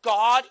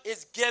 God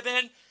is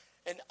given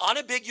an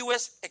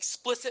unambiguous,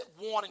 explicit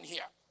warning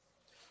here.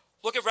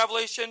 Look at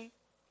Revelation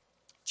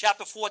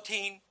chapter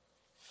 14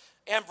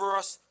 and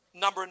verse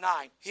number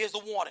 9. Here's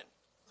the warning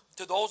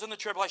to those in the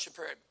tribulation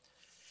period.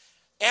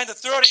 And the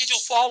third angel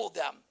followed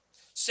them,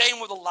 saying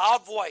with a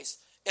loud voice,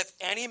 if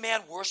any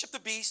man worship the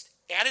beast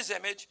and his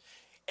image,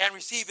 and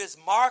receive his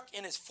mark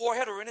in his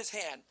forehead or in his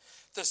hand,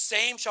 the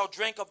same shall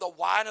drink of the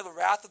wine of the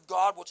wrath of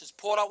God, which is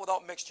poured out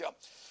without mixture,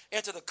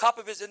 into the cup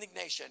of his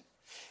indignation.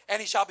 And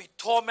he shall be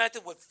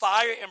tormented with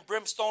fire and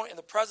brimstone in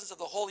the presence of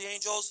the holy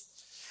angels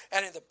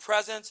and in the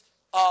presence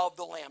of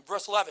the Lamb.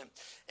 Verse 11,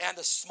 and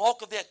the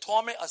smoke of their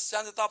torment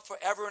ascendeth up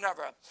forever and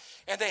ever.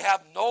 And they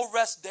have no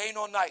rest day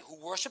nor night, who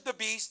worship the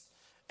beast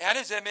and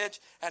his image,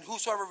 and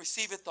whosoever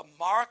receiveth the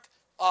mark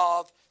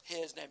of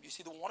his name. You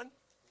see the warning?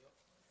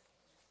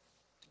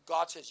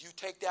 God says, you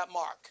take that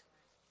mark.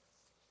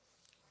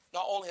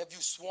 Not only have you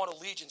sworn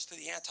allegiance to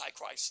the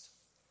Antichrist,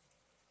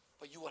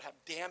 but you will have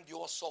damned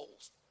your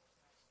souls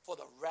for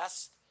the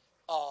rest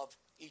of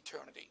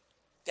eternity.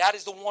 That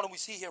is the warning we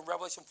see here in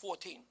Revelation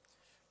 14,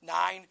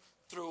 9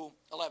 through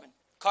 11.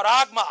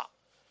 Charagma,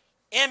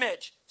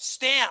 image,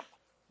 stamp,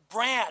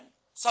 brand,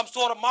 some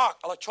sort of mark,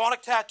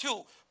 electronic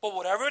tattoo, but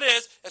whatever it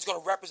is, it's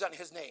going to represent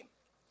his name.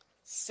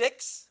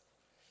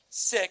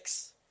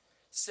 666.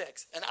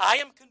 And I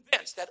am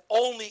convinced that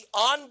only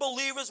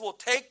unbelievers will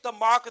take the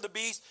mark of the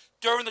beast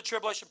during the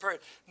tribulation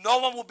period. No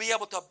one will be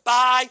able to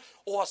buy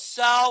or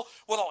sell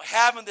without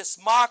having this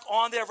mark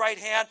on their right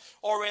hand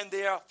or in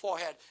their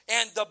forehead.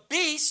 And the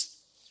beast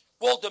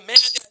will demand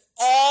that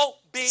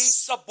all be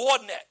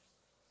subordinate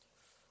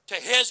to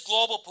his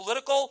global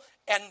political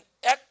and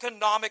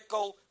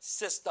economical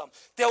system.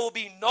 There will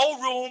be no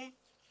room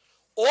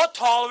or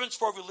tolerance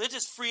for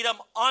religious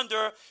freedom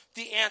under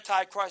the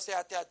Antichrist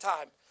at that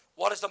time.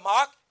 What is the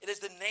mark? It is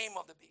the name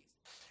of the beast.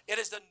 It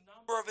is the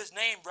number of his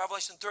name,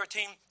 Revelation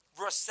 13,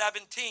 verse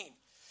 17.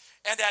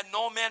 And that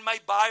no man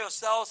might buy or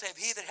sell save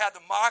he that had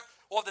the mark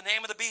or the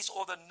name of the beast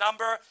or the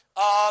number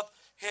of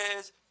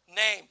his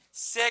name.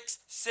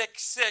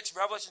 666,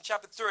 Revelation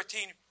chapter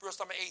 13, verse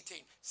number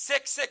 18.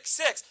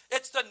 666,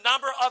 it's the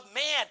number of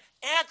man,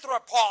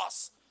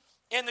 anthropos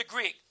in the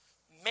Greek.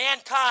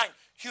 Mankind,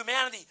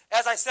 humanity,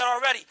 as I said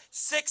already.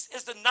 6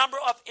 is the number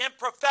of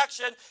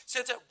imperfection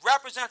since it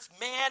represents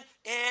man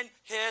in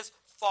his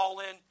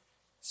fallen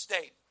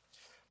state.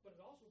 But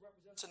it also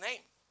represents a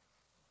name.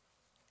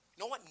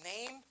 You know what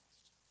name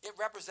it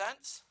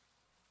represents?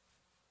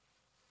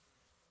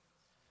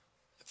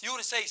 If you were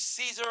to say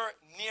Caesar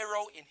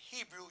Nero in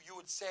Hebrew, you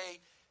would say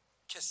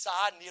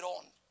Kesa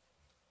Niron.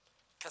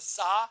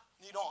 Kesa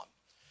Niron.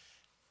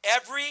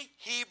 Every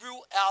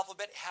Hebrew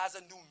alphabet has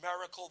a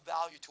numerical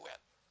value to it.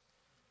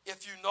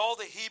 If you know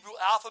the Hebrew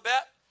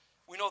alphabet,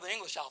 we know the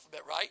English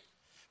alphabet, right?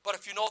 But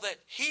if you know the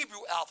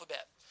Hebrew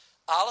alphabet,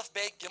 Aleph,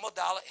 Bet, Gimel,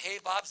 Dalet, Hey,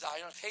 Vav,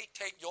 Zayin, Hey,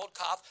 Tet, Yod,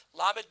 Kaf,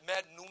 Lamed,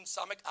 Med, Nun,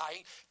 Samek,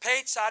 Ayin,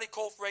 Pei, Tzadi,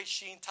 Kof, Resh,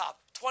 Shin, Tav.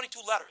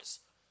 22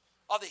 letters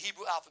of the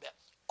Hebrew alphabet.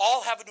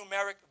 All have a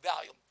numeric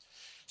value.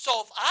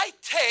 So if I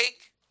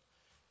take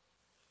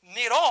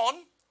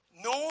Niron,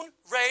 Nun,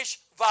 Resh,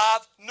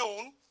 Vav,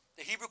 Nun,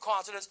 the Hebrew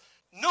consonants,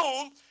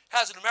 Nun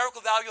has a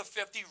numerical value of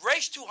 50,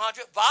 Resh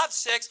 200, Vav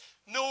 6,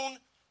 Nun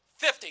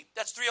 50.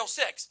 That's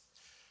 306.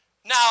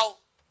 Now,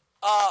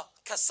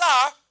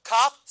 Kasar,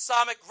 Kaf,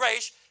 Samek,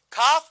 Resh,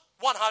 Kaf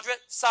 100,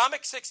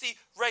 Samek 60,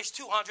 Resh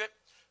 200,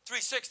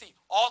 360.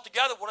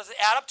 Altogether, what does it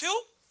add up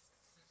to?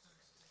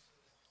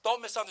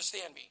 Don't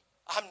misunderstand me.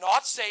 I'm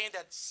not saying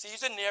that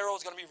Caesar Nero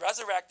is going to be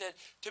resurrected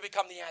to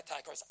become the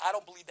Antichrist. I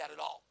don't believe that at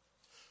all.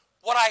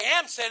 What I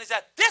am saying is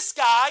that this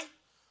guy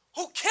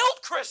who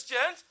killed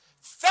Christians,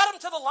 fed them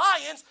to the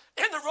lions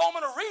in the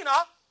Roman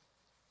arena,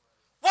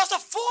 was a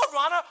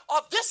forerunner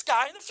of this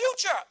guy in the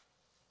future.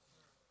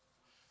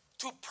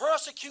 To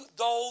persecute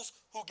those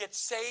who get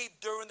saved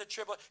during the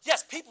tribulation.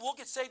 Yes, people will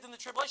get saved in the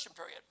tribulation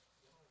period.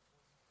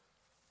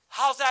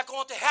 How's that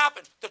going to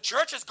happen? The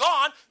church is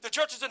gone. The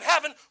church is in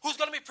heaven. Who's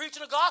going to be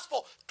preaching the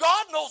gospel?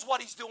 God knows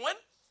what he's doing.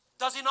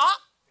 Does he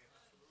not?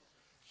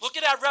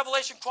 Looking at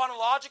Revelation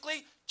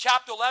chronologically,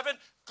 chapter 11,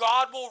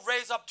 God will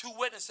raise up 2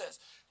 witnesses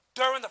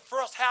during the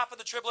first half of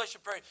the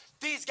tribulation period.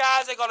 These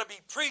guys are going to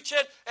be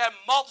preaching, and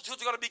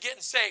multitudes are going to be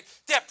getting saved.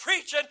 They're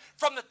preaching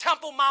from the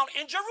Temple Mount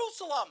in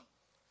Jerusalem.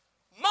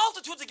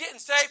 Multitudes are getting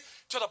saved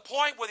to the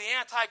point where the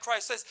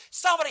Antichrist says,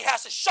 somebody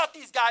has to shut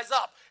these guys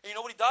up. And you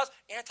know what he does?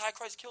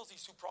 Antichrist kills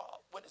these 2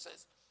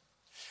 witnesses.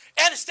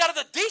 And instead of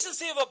the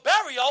decency of a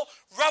burial,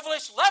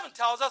 Revelation 11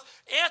 tells us,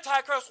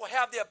 Antichrist will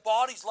have their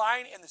bodies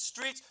lying in the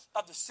streets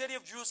of the city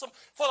of Jerusalem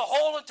for the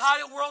whole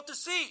entire world to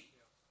see.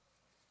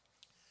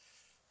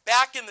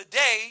 Back in the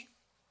day,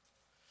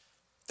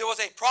 there was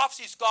a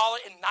prophecy scholar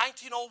in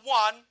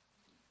 1901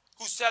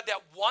 who said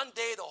that one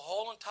day the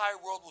whole entire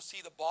world will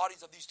see the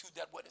bodies of these 2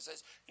 dead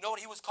witnesses. You know what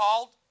he was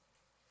called?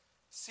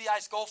 C.I.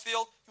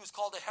 Schofield, he was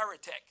called a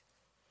heretic.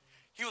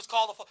 He was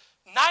called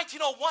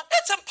 1901.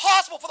 It's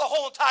impossible for the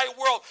whole entire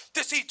world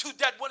to see two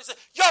dead witnesses.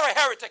 You're a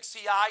heretic,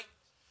 C.I.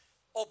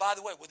 Oh, by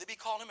the way, would they be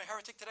calling him a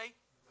heretic today?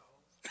 No.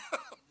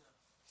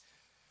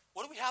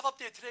 What do we have up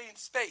there today in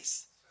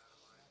space?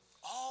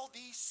 All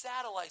these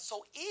satellites.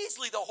 So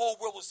easily the whole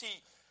world will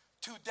see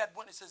two dead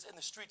witnesses in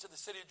the streets of the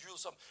city of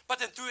Jerusalem. But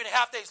then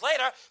 3.5 days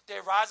later, they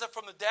rise up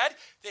from the dead.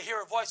 They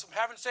hear a voice from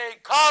heaven saying,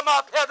 come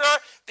up hither.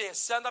 They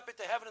ascend up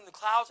into heaven in the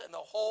clouds, and the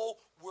whole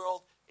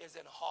world is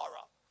in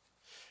horror.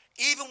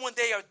 Even when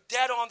they are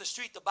dead on the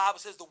street, the Bible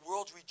says the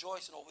world's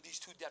rejoicing over these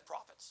two dead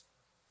prophets.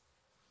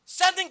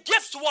 Sending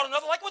gifts to one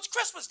another like it's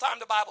Christmas time,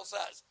 the Bible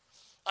says.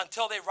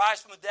 Until they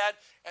rise from the dead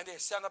and they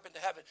ascend up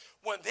into heaven.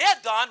 When they're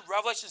done,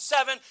 Revelation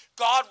 7,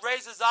 God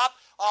raises up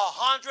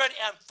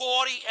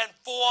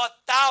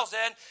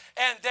 144,000,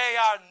 and they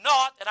are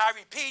not, and I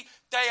repeat,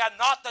 they are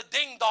not the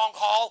ding-dong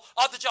hall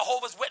of the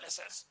Jehovah's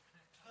Witnesses.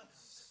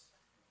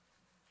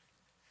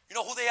 You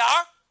know who they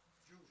are?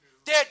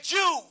 They're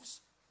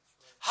Jews.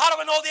 How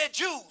do I know they're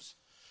Jews?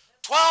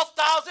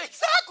 12,000,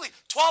 exactly,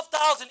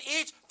 12,000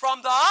 each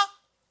from the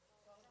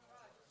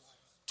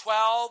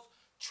 12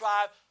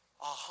 tribes.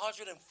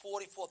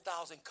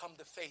 144,000 come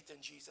to faith in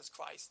Jesus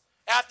Christ.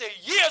 After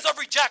years of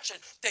rejection,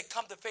 they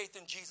come to faith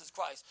in Jesus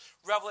Christ.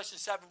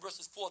 Revelation 7,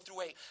 verses 4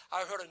 through 8.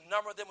 I heard a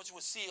number of them which were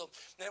sealed.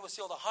 And they were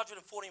sealed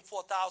 144,000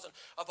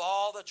 of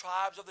all the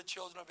tribes of the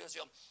children of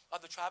Israel.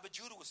 Of the tribe of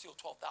Judah was sealed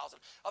 12,000.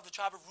 Of the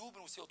tribe of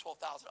Reuben was sealed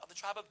 12,000. Of the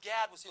tribe of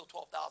Gad was sealed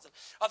 12,000.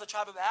 Of the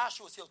tribe of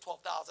Asher was sealed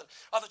 12,000.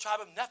 Of the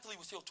tribe of Naphtali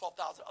was sealed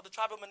 12,000. Of the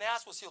tribe of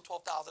Manasseh was sealed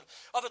 12,000.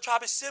 Of the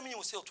tribe of Simeon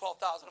was sealed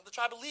 12,000. Of the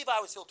tribe of Levi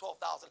was sealed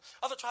 12,000.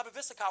 Of the tribe of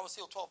Issachar was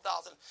sealed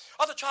 12,000.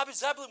 Of the tribe of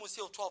Zebulun was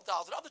sealed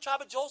 12,000. Of the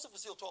tribe of Joseph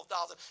was sealed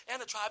 12,000.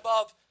 And the tribe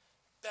of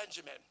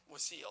Benjamin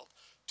was sealed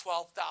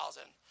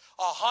 12,000.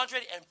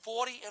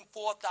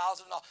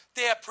 144,000.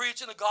 They are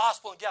preaching the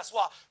gospel, and guess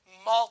what?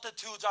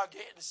 Multitudes are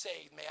getting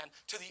saved, man,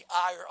 to the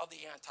ire of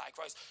the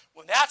Antichrist.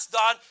 When that's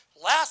done,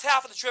 last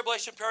half of the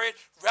tribulation period,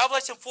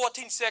 Revelation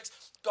 14:6,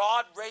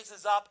 God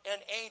raises up an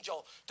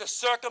angel to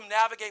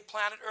circumnavigate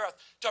planet Earth,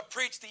 to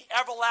preach the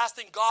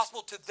everlasting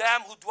gospel to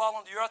them who dwell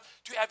on the earth,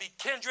 to every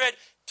kindred,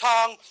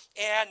 tongue,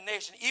 and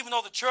nation. Even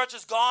though the church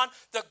is gone,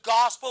 the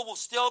gospel will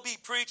still be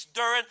preached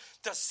during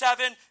the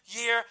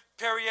 7-year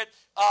period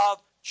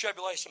of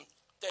tribulation.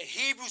 The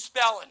Hebrew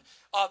spelling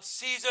of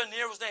Caesar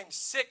Nero's name,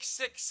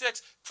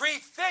 666,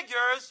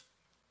 prefigures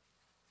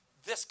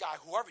this guy,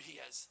 whoever he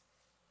is,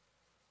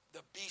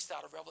 the beast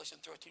out of Revelation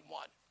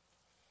 13:1,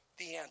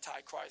 the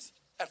Antichrist.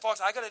 And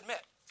folks, I got to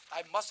admit,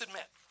 I must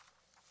admit,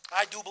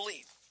 I do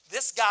believe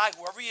this guy,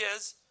 whoever he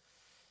is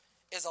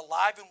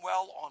alive and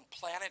well on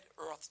planet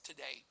Earth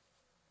today.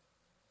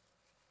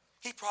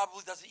 He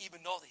probably doesn't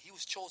even know that he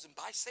was chosen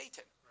by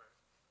Satan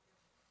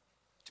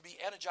to be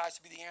energized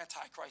to be the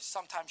Antichrist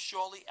sometime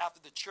shortly after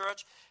the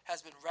church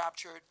has been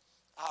raptured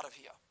out of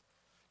here.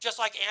 Just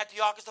like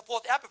Antiochus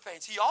IV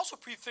Epiphanes, he also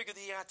prefigured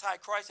the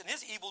Antichrist and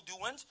his evil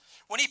doings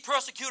when he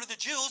persecuted the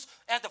Jews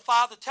and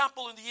defiled the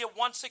temple in the year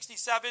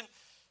 167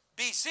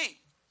 BC.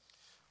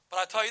 But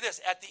I'll tell you this,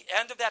 at the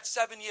end of that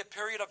 7-year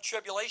period of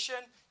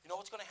tribulation, you know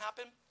what's going to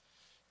happen?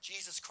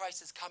 Jesus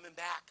Christ is coming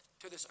back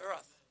to this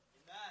earth.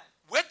 Amen.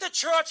 With the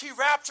church he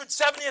raptured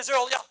 7 years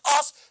earlier,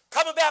 us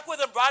coming back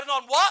with him, riding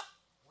on what?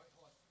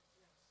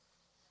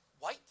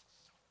 White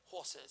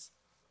horses.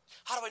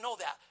 How do I know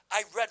that?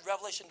 I read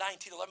Revelation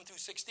 19:11 through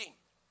 16.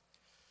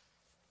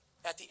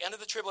 At the end of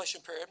the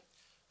tribulation period,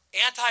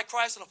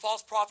 Antichrist and the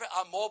false prophet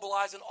are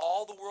mobilizing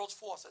all the world's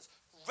forces,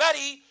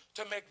 ready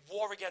to make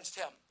war against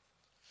him.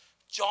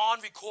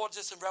 John records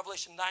this in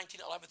Revelation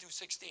 19:11 through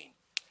 16.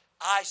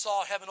 I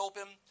saw heaven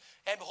open,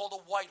 and behold, a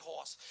white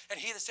horse. And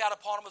he that sat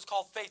upon him was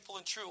called Faithful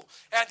and True.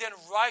 And in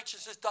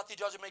righteousness doth he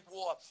judge and make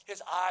war.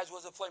 His eyes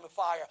was a flame of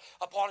fire.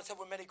 Upon his head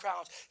were many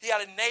crowns. He had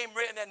a name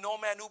written that no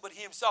man knew but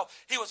he himself.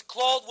 He was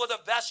clothed with a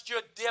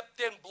vesture dipped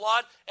in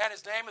blood, and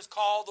his name is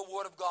called the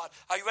Word of God.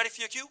 Are you ready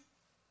for your cue?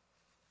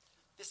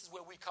 This is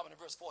where we come in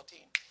verse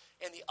 14.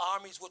 And the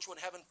armies which were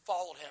in heaven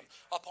followed him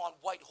upon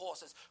white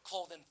horses,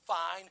 clothed in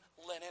fine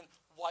linen,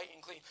 white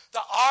and clean.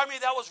 The army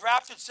that was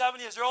raptured 7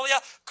 years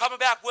earlier, coming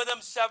back with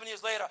him 7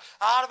 years later.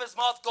 Out of his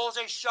mouth goes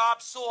a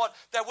sharp sword,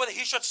 that with it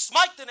he should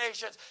smite the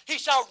nations. He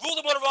shall rule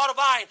them with a rod of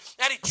iron,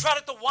 and he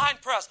treadeth the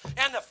winepress,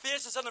 and the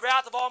fierceness and the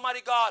wrath of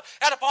Almighty God.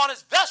 And upon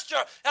his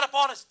vesture and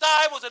upon his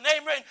thigh was a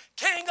name written,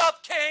 King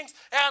of Kings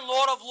and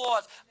Lord of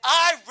Lords.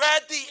 I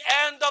read the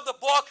end of the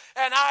book,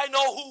 and I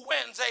know who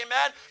wins,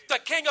 amen? The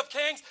King of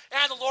Kings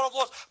and the Lord of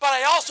Lords. But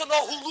I also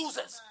know who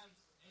loses.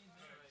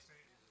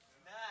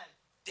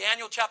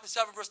 Daniel chapter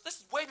 7 verse, this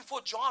is way before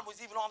John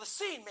was even on the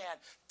scene, man.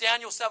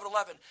 Daniel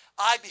 7:11.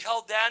 I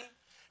beheld then,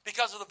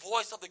 because of the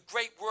voice of the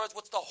great words,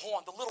 what's the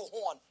horn, the little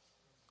horn,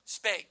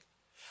 spake.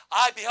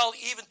 I beheld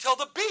even till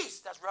the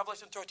beast, that's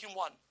Revelation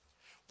 13:1,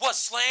 was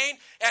slain,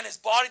 and his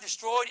body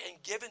destroyed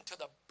and given to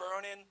the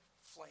burning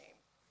flame.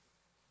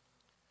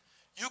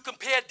 You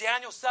compare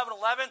Daniel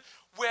 7:11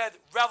 with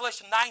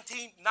Revelation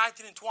 19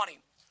 and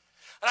 20.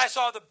 And I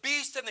saw the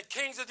beast and the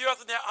kings of the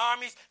earth and their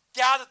armies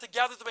gathered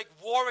together to make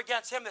war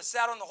against him that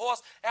sat on the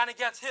horse and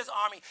against his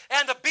army.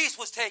 And the beast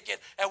was taken,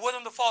 and with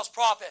him the false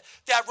prophet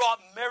that wrought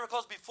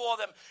miracles before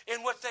them,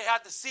 in which they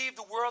had deceived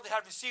the world, they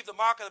had received the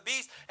mark of the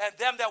beast, and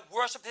them that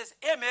worshipped his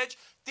image,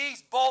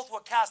 these both were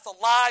cast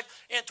alive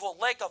into a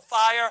lake of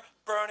fire,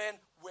 burning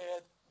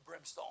with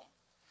brimstone.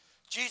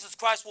 Jesus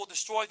Christ will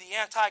destroy the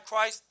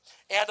Antichrist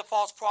and the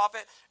false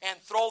prophet and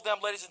throw them,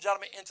 ladies and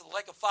gentlemen, into the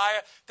lake of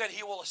fire. Then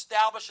he will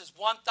establish his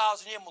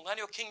 1,000-year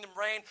millennial kingdom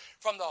reign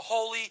from the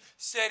holy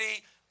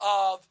city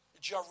of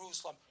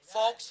Jerusalem.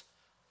 Folks,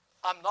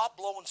 I'm not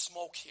blowing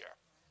smoke here.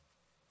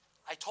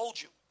 I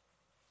told you,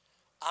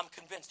 I'm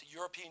convinced the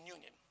European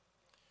Union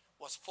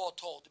was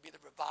foretold to be the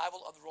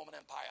revival of the Roman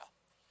Empire.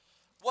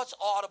 What's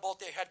odd about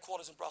their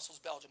headquarters in Brussels,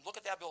 Belgium? Look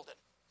at that building.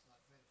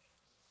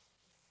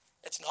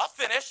 It's not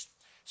finished.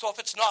 So if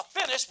it's not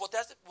finished, what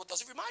does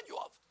it remind you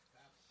of?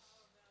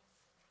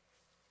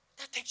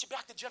 That takes you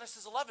back to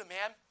Genesis 11,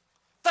 man.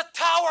 The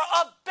Tower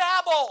of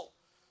Babel.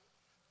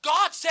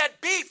 God said,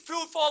 be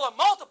fruitful and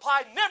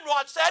multiply.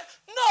 Nimrod said,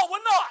 no, we're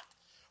not.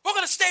 We're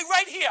going to stay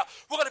right here.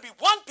 We're going to be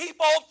one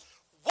people,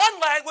 one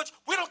language.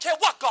 We don't care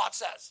what God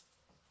says.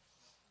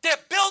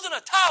 They're building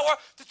a tower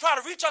to try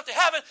to reach out to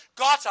heaven.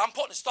 God said, I'm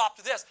putting a stop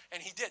to this.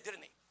 And he did,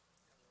 didn't he?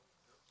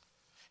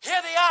 Here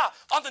they are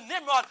on the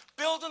Nimrod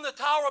building the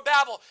Tower of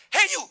Babel.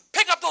 Hey, you,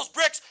 pick up those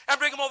bricks and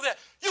bring them over there.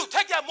 You,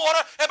 take that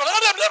mortar and...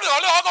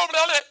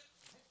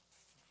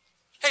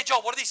 Hey, Joe,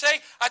 what did he say?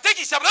 I think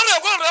he said... What is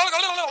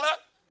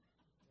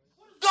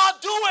God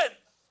doing?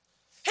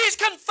 He's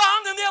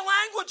confounding their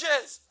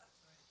languages.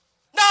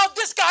 Now,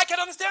 this guy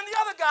can understand the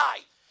other guy.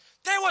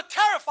 They were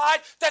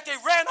terrified that they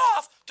ran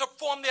off to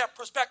form their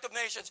prospective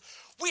nations.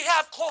 We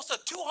have close to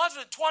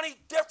 220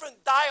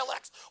 different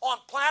dialects on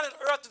planet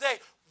Earth today.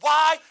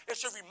 Why? It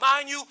should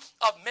remind you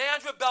of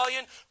man's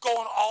rebellion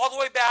going all the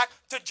way back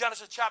to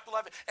Genesis chapter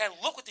 11. And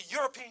look what the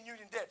European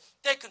Union did.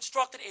 They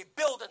constructed a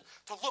building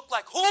to look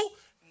like who?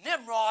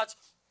 Nimrod's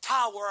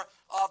Tower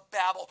of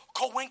Babel.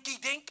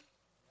 Coinky-dink.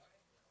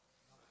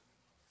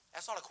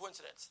 That's not a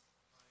coincidence.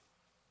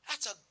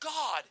 That's a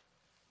God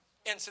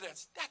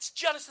incident. That's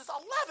Genesis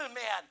 11,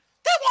 man.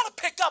 They want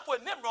to pick up where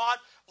Nimrod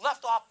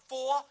left off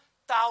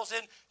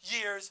 4,000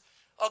 years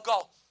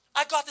ago.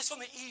 I got this from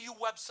the EU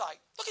website.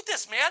 Look at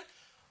this, man.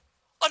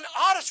 An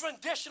artist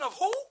rendition of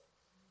who?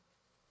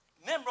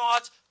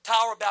 Nimrod's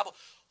Tower of Babel.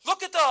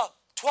 Look at the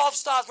 12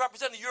 stars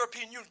representing the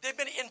European Union. They've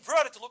been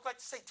inverted to look like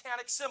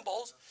satanic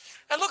symbols.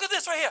 And look at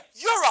this right here.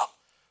 Europe.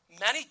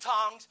 Many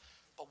tongues,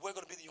 but we're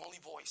going to be the only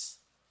voice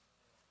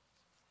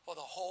for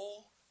the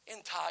whole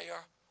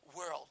entire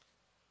world.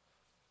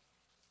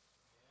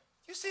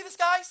 You see this,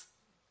 guys?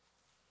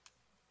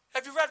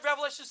 Have you read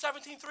Revelation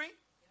 17:3?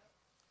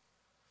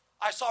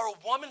 I saw a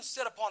woman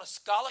sit upon a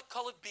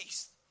scarlet-colored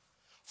beast,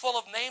 full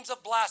of names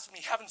of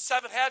blasphemy, having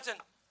 7 heads and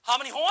how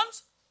many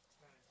horns?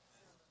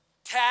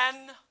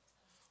 10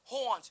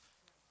 horns.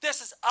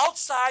 This is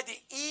outside the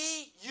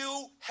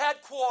EU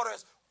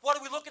headquarters. What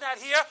are we looking at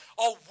here?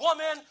 A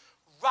woman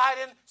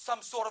riding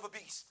some sort of a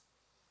beast.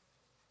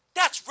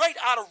 That's right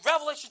out of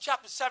Revelation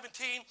chapter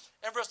 17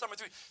 and verse number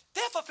 3.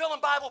 They're fulfilling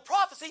Bible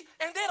prophecy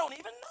and they don't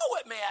even know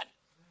it, man.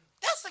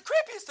 That's the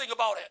creepiest thing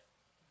about it.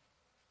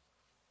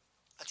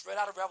 That's right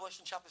out of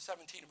Revelation chapter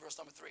 17 and verse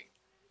number 3.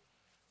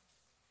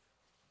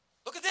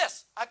 Look at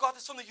this. I got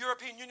this from the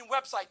European Union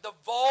website, the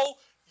Vo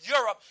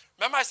Europe.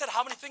 Remember I said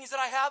how many fingers did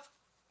I have?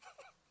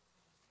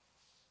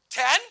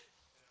 10?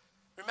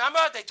 Remember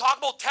they talk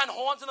about 10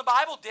 horns in the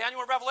Bible,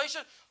 Daniel and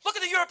Revelation? Look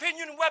at the European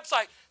Union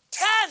website.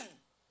 10.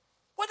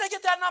 Where'd they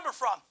get that number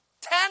from?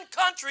 10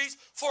 countries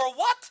for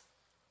what?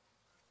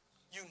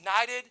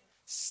 United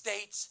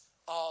States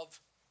of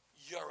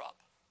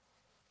Europe.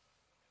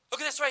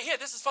 Look at this right here.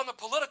 This is from the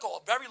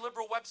Political, a very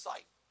liberal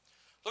website.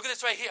 Look at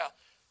this right here.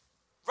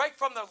 Right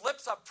from the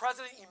lips of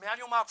President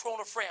Emmanuel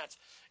Macron of France.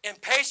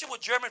 Impatient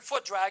with German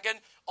foot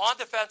dragging on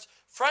defense,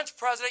 French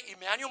President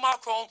Emmanuel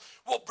Macron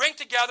will bring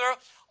together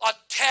a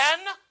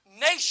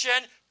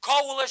 10-nation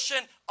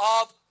coalition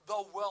of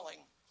the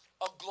willing.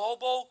 A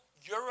global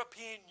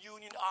European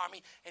Union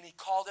army, and he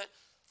called it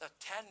the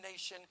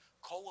 10-nation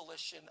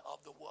coalition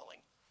of the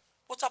willing.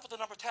 What's up with the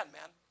number 10,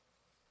 man?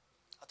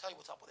 I'll tell you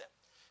what's up with it.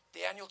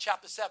 Daniel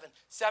chapter 7,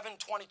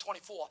 20,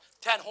 24.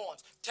 10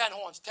 horns, 10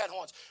 horns, 10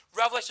 horns.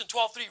 Revelation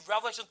 12:3,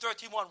 Revelation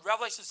 13:1,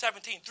 Revelation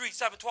 17:3,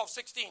 7, 12,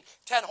 16.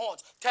 10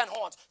 horns, 10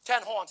 horns,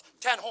 10 horns,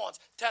 10 horns,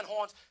 10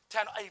 horns,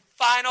 10. A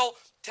final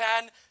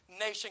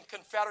 10-nation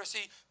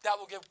confederacy that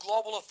will give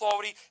global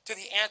authority to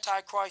the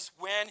Antichrist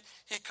when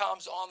he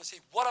comes on the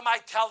scene. What am I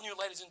telling you,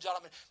 ladies and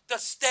gentlemen? The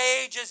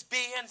stage is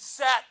being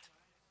set.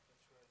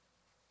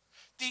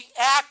 The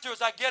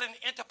actors are getting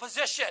into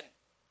position.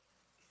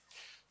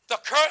 The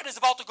curtain is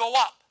about to go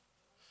up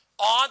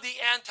on the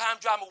end-time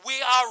drama.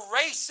 We are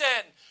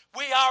racing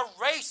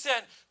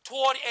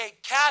toward a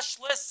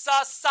cashless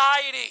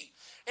society.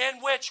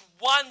 in which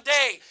one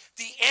day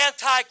the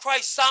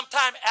Antichrist,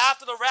 sometime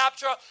after the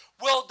rapture,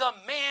 will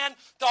demand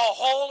the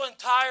whole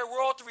entire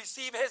world to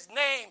receive his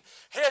name,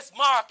 his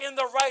mark in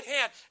the right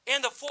hand,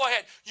 in the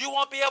forehead. You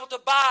won't be able to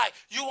buy.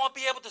 You won't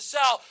be able to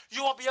sell.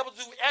 You won't be able to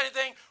do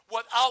anything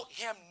without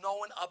him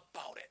knowing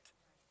about it.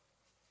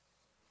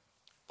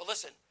 But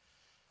listen,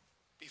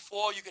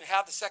 before you can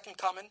have the second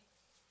coming,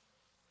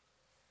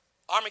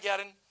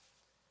 Armageddon,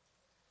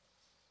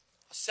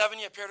 a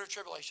 7-year period of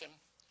tribulation,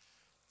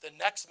 the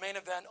next main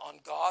event on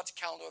God's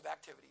calendar of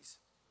activities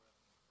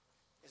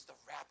is the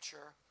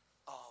rapture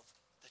of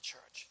the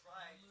church.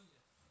 Right.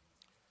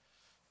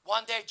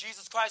 One day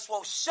Jesus Christ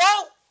will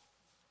shout.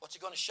 What's he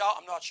going to shout?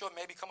 I'm not sure.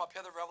 Maybe come up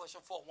here to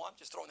Revelation 4:1.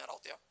 Just throwing that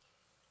out there.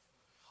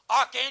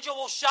 Archangel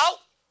will shout.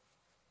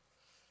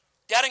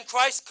 Dead in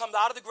Christ come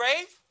out of the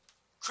grave.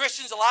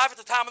 Christians alive at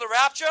the time of the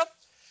rapture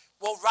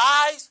will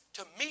rise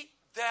to meet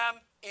them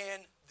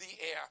in the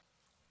air.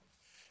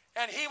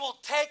 And he will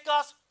take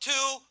us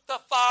to the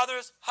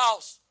Father's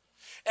house.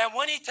 And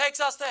when he takes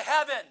us to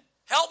heaven,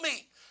 help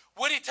me,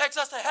 when he takes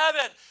us to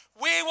heaven,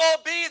 we will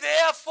be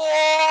there for...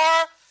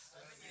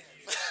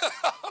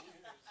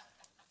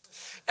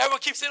 Everyone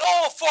keeps saying,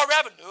 oh,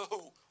 forever.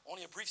 No,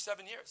 only a brief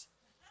 7 years.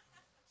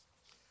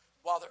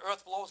 While the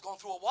earth below is going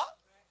through a what?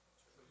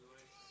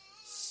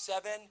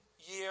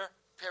 7-year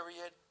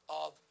period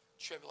of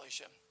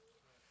tribulation.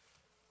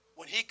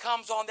 When he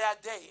comes on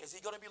that day, is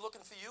he going to be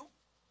looking for you?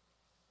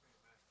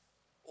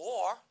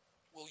 Or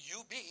will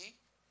you be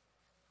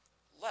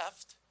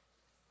left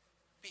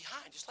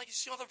behind? Just like you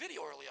see on the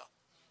video earlier.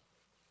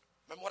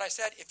 Remember what I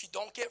said? If you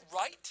don't get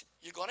right,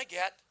 you're going to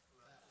get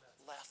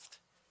left.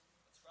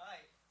 That's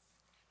right.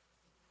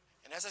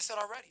 And as I said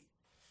already,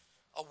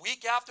 a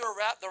week after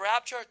the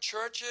rapture,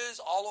 churches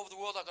all over the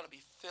world are going to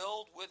be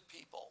filled with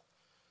people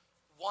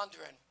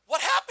wondering, what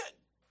happened?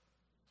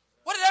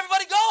 Where did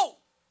everybody go?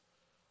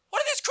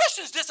 Where did these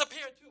Christians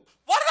disappear to?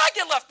 Why did I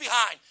get left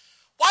behind?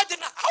 Why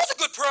didn't I was a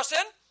good person.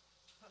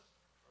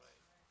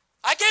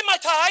 I gave my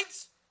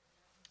tithes.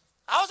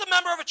 I was a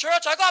member of a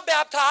church. I got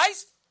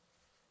baptized.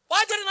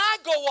 Why didn't I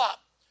go up?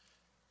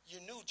 You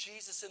knew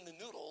Jesus in the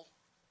noodle,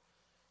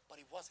 but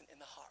he wasn't in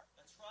the heart.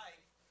 That's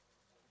right.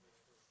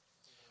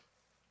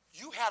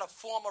 You had a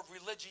form of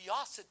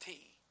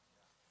religiosity,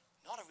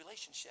 not a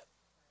relationship.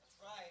 That's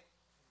right.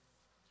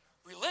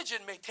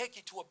 Religion may take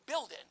you to a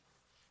building.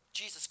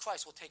 Jesus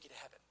Christ will take you to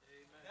heaven.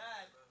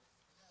 Amen.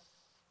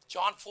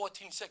 John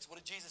 14:6. What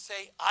did Jesus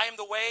say? I am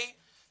the way,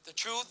 the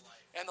truth,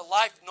 and the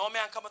life. No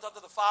man cometh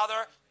unto the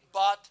Father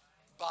but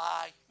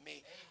by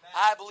me. Amen.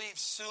 I believe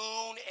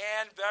soon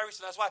and very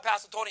soon. That's why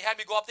Pastor Tony had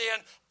me go up there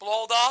and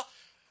blow the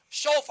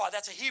shofar.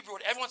 That's a Hebrew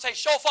word. Everyone say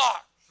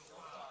shofar.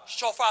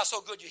 Shofar is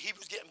so good. Your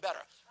Hebrew's getting better.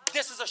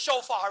 This is a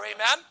shofar.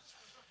 Amen.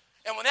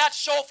 And when that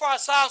shofar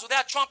sounds, when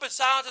that trumpet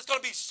sounds, it's going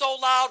to be so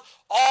loud,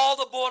 all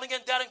the born again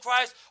dead in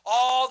Christ,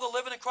 all the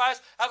living in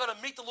Christ are going to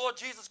meet the Lord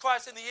Jesus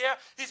Christ in the air.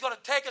 He's going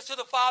to take us to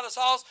the Father's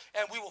house,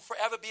 and we will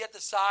forever be at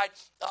the side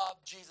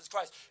of Jesus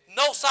Christ.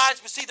 No signs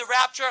precede the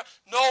rapture.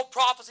 No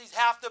prophecies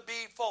have to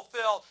be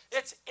fulfilled.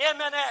 It's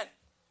imminent.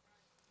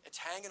 It's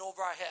hanging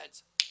over our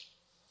heads,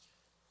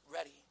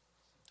 ready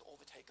to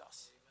overtake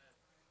us.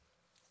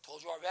 I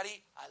told you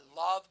already, I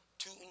love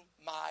tooting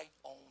my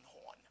own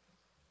horn.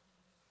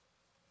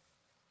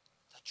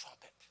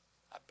 Trumpet.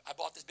 I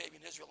bought this baby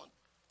in Israel, and I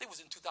think it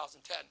was in 2010.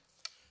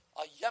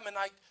 A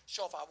Yemenite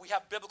shofar. We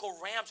have biblical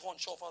ram's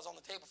horn shofars on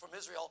the table from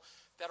Israel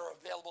that are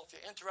available if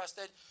you're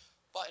interested.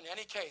 But in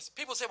any case,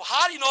 people say, well,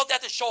 how do you know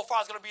that the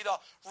shofar is going to be the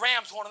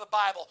ram's horn of the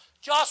Bible?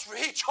 Just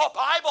read your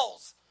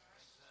Bibles.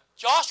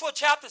 Joshua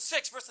chapter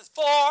 6, verses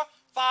 4,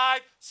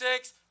 5,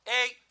 6,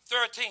 8,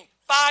 13.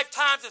 5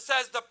 times it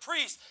says the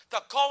priest,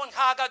 the Kohen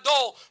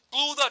Hagadol,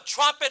 blew the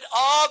trumpet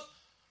of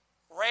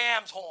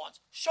ram's horns,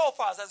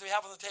 shofars, as we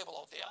have on the table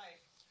out there. Right.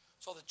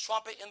 So the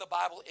trumpet in the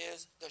Bible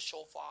is the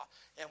shofar.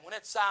 And when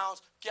it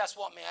sounds, guess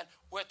what, man?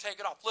 We're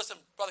taking off. Listen,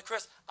 Brother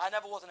Chris, I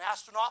never was an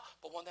astronaut,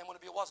 but one day I'm going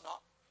to be a was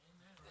not.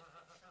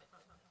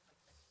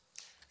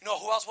 You know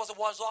who else was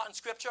not in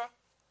Scripture?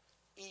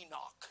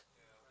 Enoch.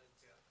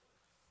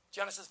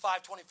 Genesis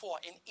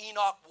 5:24. And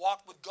Enoch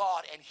walked with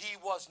God, and he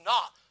was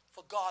not,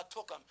 for God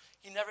took him.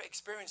 He never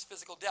experienced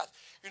physical death.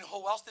 You know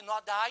who else did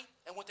not die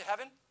and went to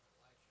heaven?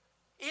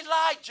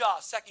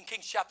 Elijah, 2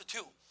 Kings chapter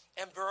 2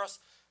 and verse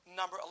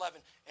number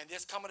 11. And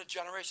there's coming a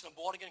generation of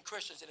born-again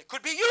Christians, and it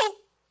could be you,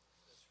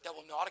 that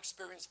will not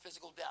experience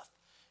physical death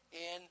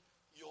in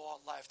your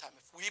lifetime.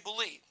 If we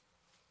believe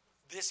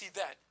this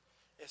event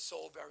is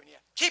so very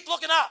near. Keep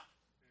looking up.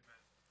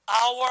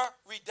 Amen. Our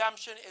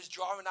redemption is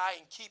drawing nigh,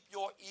 and keep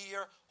your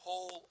ear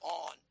hole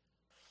on.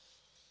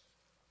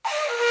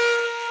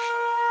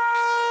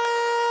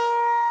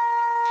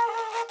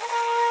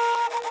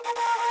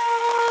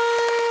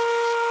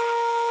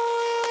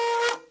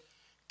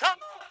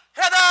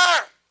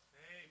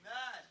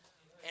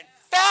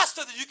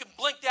 Faster than you can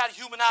blink that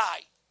human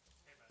eye.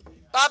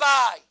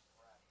 Bye-bye.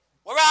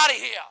 We're out of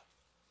here.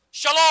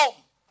 Shalom.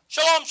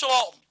 Shalom,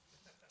 shalom.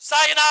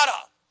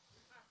 Sayonara.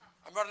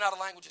 I'm running out of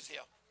languages here.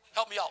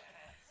 Help me out.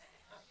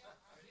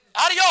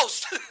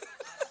 Adios.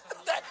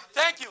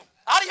 Thank you.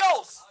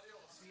 Adios.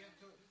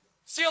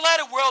 See you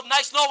later, world.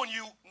 Nice knowing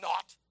you.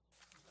 Not.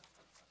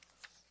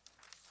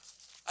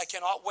 I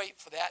cannot wait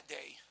for that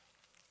day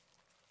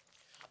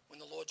when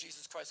the Lord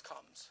Jesus Christ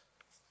comes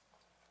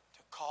to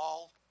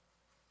call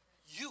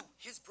you,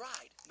 his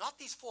bride, not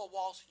these four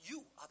walls.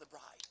 You are the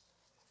bride.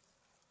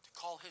 To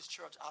call his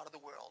church out of the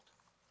world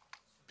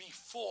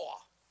before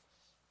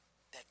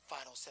that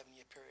final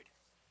 7-year period.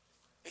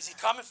 Is he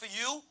coming for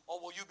you, or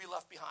will you be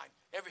left behind?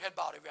 Every head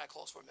bowed, every eye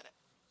closed for a minute.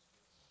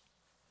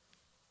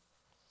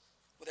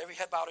 With every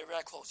head bowed, every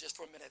eye closed, just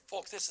for a minute.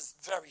 Folks, this is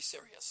very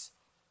serious.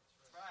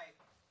 Right.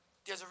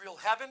 There's a real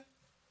heaven.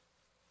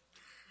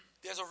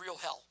 There's a real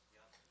hell.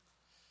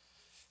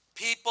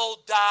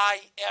 People die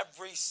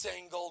every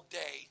single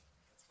day.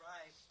 That's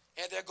right.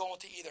 And they're going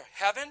to either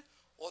heaven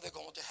or they're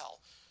going to hell,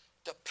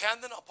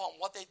 dependent upon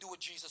what they do with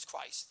Jesus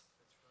Christ.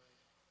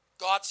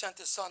 God sent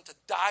his son to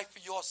die for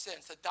your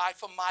sins, to die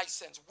for my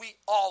sins. We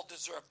all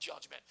deserve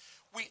judgment.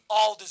 We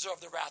all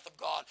deserve the wrath of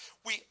God.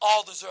 We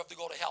all deserve to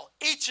go to hell,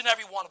 each and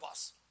every one of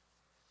us.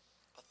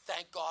 But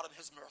thank God in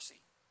his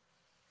mercy.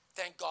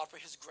 Thank God for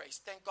his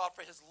grace. Thank God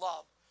for his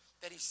love,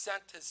 that he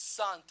sent his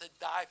son to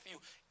die for you.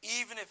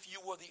 Even if you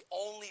were the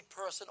only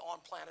person on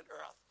planet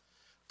Earth,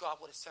 God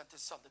would have sent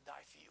his son to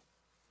die for you.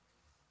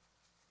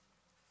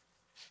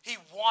 He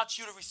wants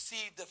you to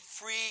receive the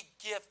free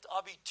gift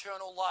of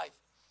eternal life.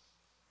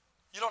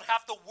 You don't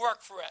have to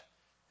work for it.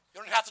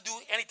 You don't have to do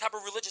any type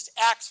of religious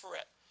acts for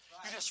it.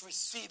 Right. You just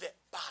receive it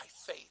by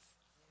faith.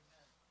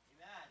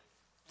 Amen.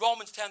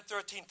 Romans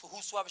 10:13, for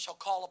whosoever shall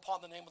call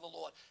upon the name of the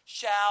Lord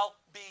shall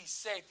be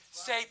saved. Right.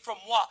 Saved from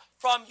what?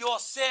 From your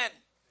sin.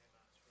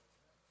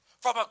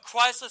 From a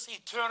Christless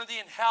eternity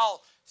in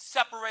hell,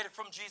 separated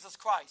from Jesus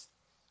Christ.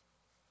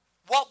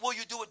 What will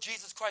you do with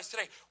Jesus Christ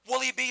today?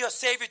 Will he be your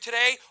Savior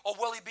today, or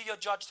will he be your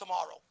judge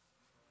tomorrow?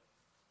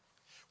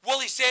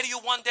 Will he say to you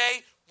one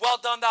day, well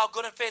done, thou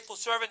good and faithful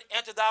servant,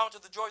 enter thou into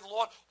the joy of the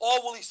Lord?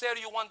 Or will he say to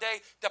you one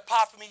day,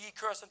 depart from me, ye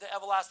cursed, into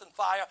everlasting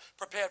fire,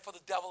 prepared for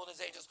the devil and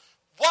his angels?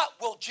 What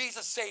will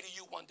Jesus say to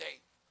you one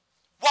day?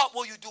 What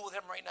will you do with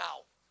him right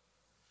now?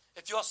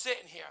 If you're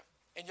sitting here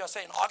and you're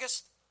saying,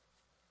 August,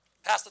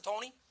 Pastor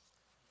Tony,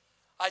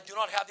 I do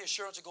not have the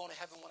assurance of going to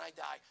heaven when I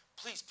die.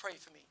 Please pray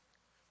for me.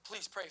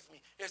 Please pray for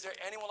me. Is there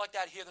anyone like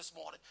that here this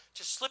morning?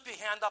 Just slip your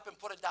hand up and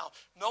put it down.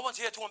 No one's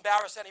here to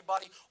embarrass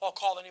anybody or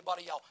call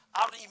anybody out.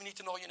 I don't even need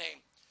to know your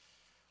name.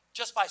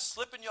 Just by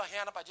slipping your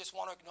hand up, I just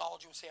want to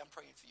acknowledge you and say, I'm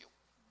praying for you.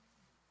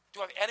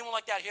 Do I have anyone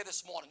like that here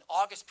this morning?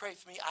 August, pray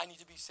for me. I need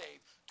to be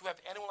saved. Do I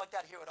have anyone like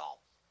that here at all?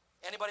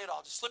 Anybody at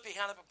all? Just slip your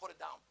hand up and put it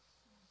down.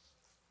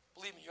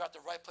 Believe me, you're at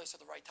the right place at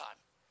the right time.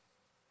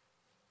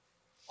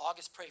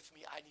 August, pray for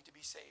me. I need to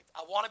be saved.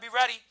 I want to be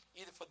ready,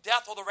 either for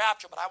death or the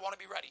rapture, but I want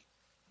to be ready.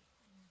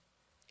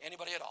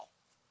 Anybody at all?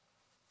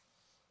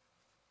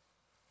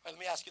 All right, let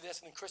me ask you this,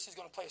 and then Christy's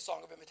going to play a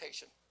song of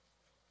invitation.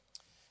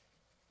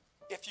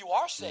 If you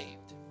are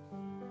saved,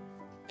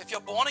 if you're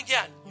born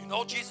again, you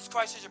know Jesus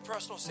Christ is your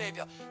personal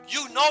Savior,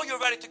 you know you're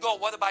ready to go,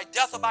 whether by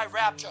death or by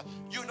rapture,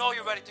 you know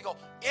you're ready to go.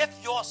 If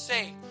you're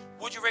saved,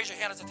 would you raise your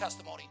hand as a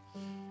testimony?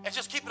 And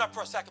just keep it up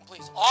for a second,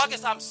 please.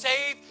 August, I'm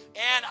saved,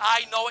 and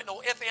I know it.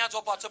 No ifs, ands,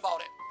 or buts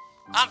about it.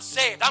 I'm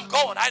saved. I'm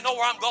going. I know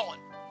where I'm going.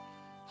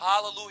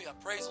 Hallelujah.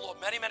 Praise the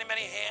Lord. Many, many,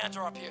 many hands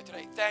are up here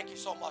today. Thank you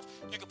so much.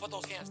 You can put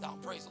those hands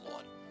down. Praise the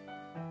Lord.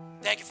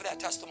 Thank you for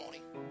that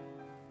testimony.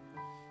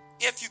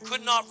 If you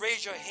could not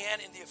raise your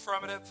hand in the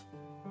affirmative,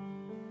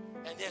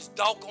 and there's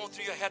doubt going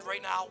through your head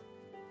right now,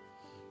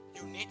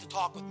 you need to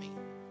talk with me.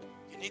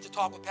 You need to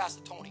talk with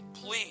Pastor Tony.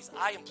 Please,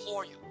 I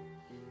implore you,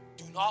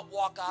 do not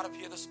walk out of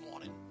here this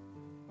morning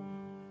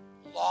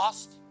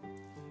lost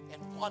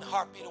and one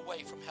heartbeat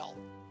away from hell.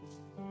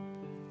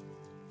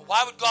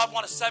 Why would God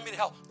want to send me to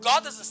hell?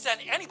 God doesn't send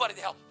anybody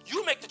to hell.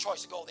 You make the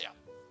choice to go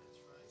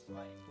there.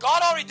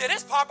 God already did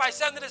his part by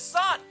sending his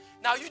son.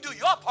 Now you do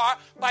your part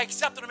by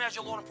accepting him as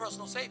your Lord and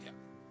personal Savior.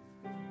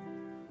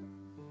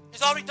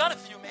 He's already done it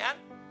for you, man.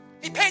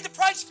 He paid the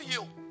price for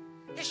you.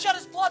 He shed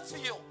his blood for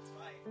you.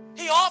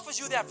 He offers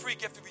you that free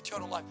gift of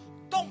eternal life.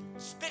 Don't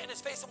spit in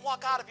his face and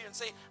walk out of here and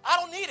say, I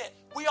don't need it.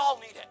 We all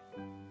need it.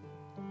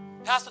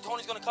 Pastor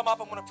Tony's going to come up.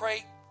 I'm going to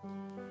pray.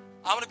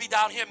 I'm going to be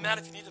down here, men.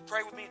 If you need to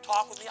pray with me,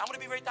 talk with me, I'm going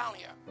to be right down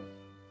here.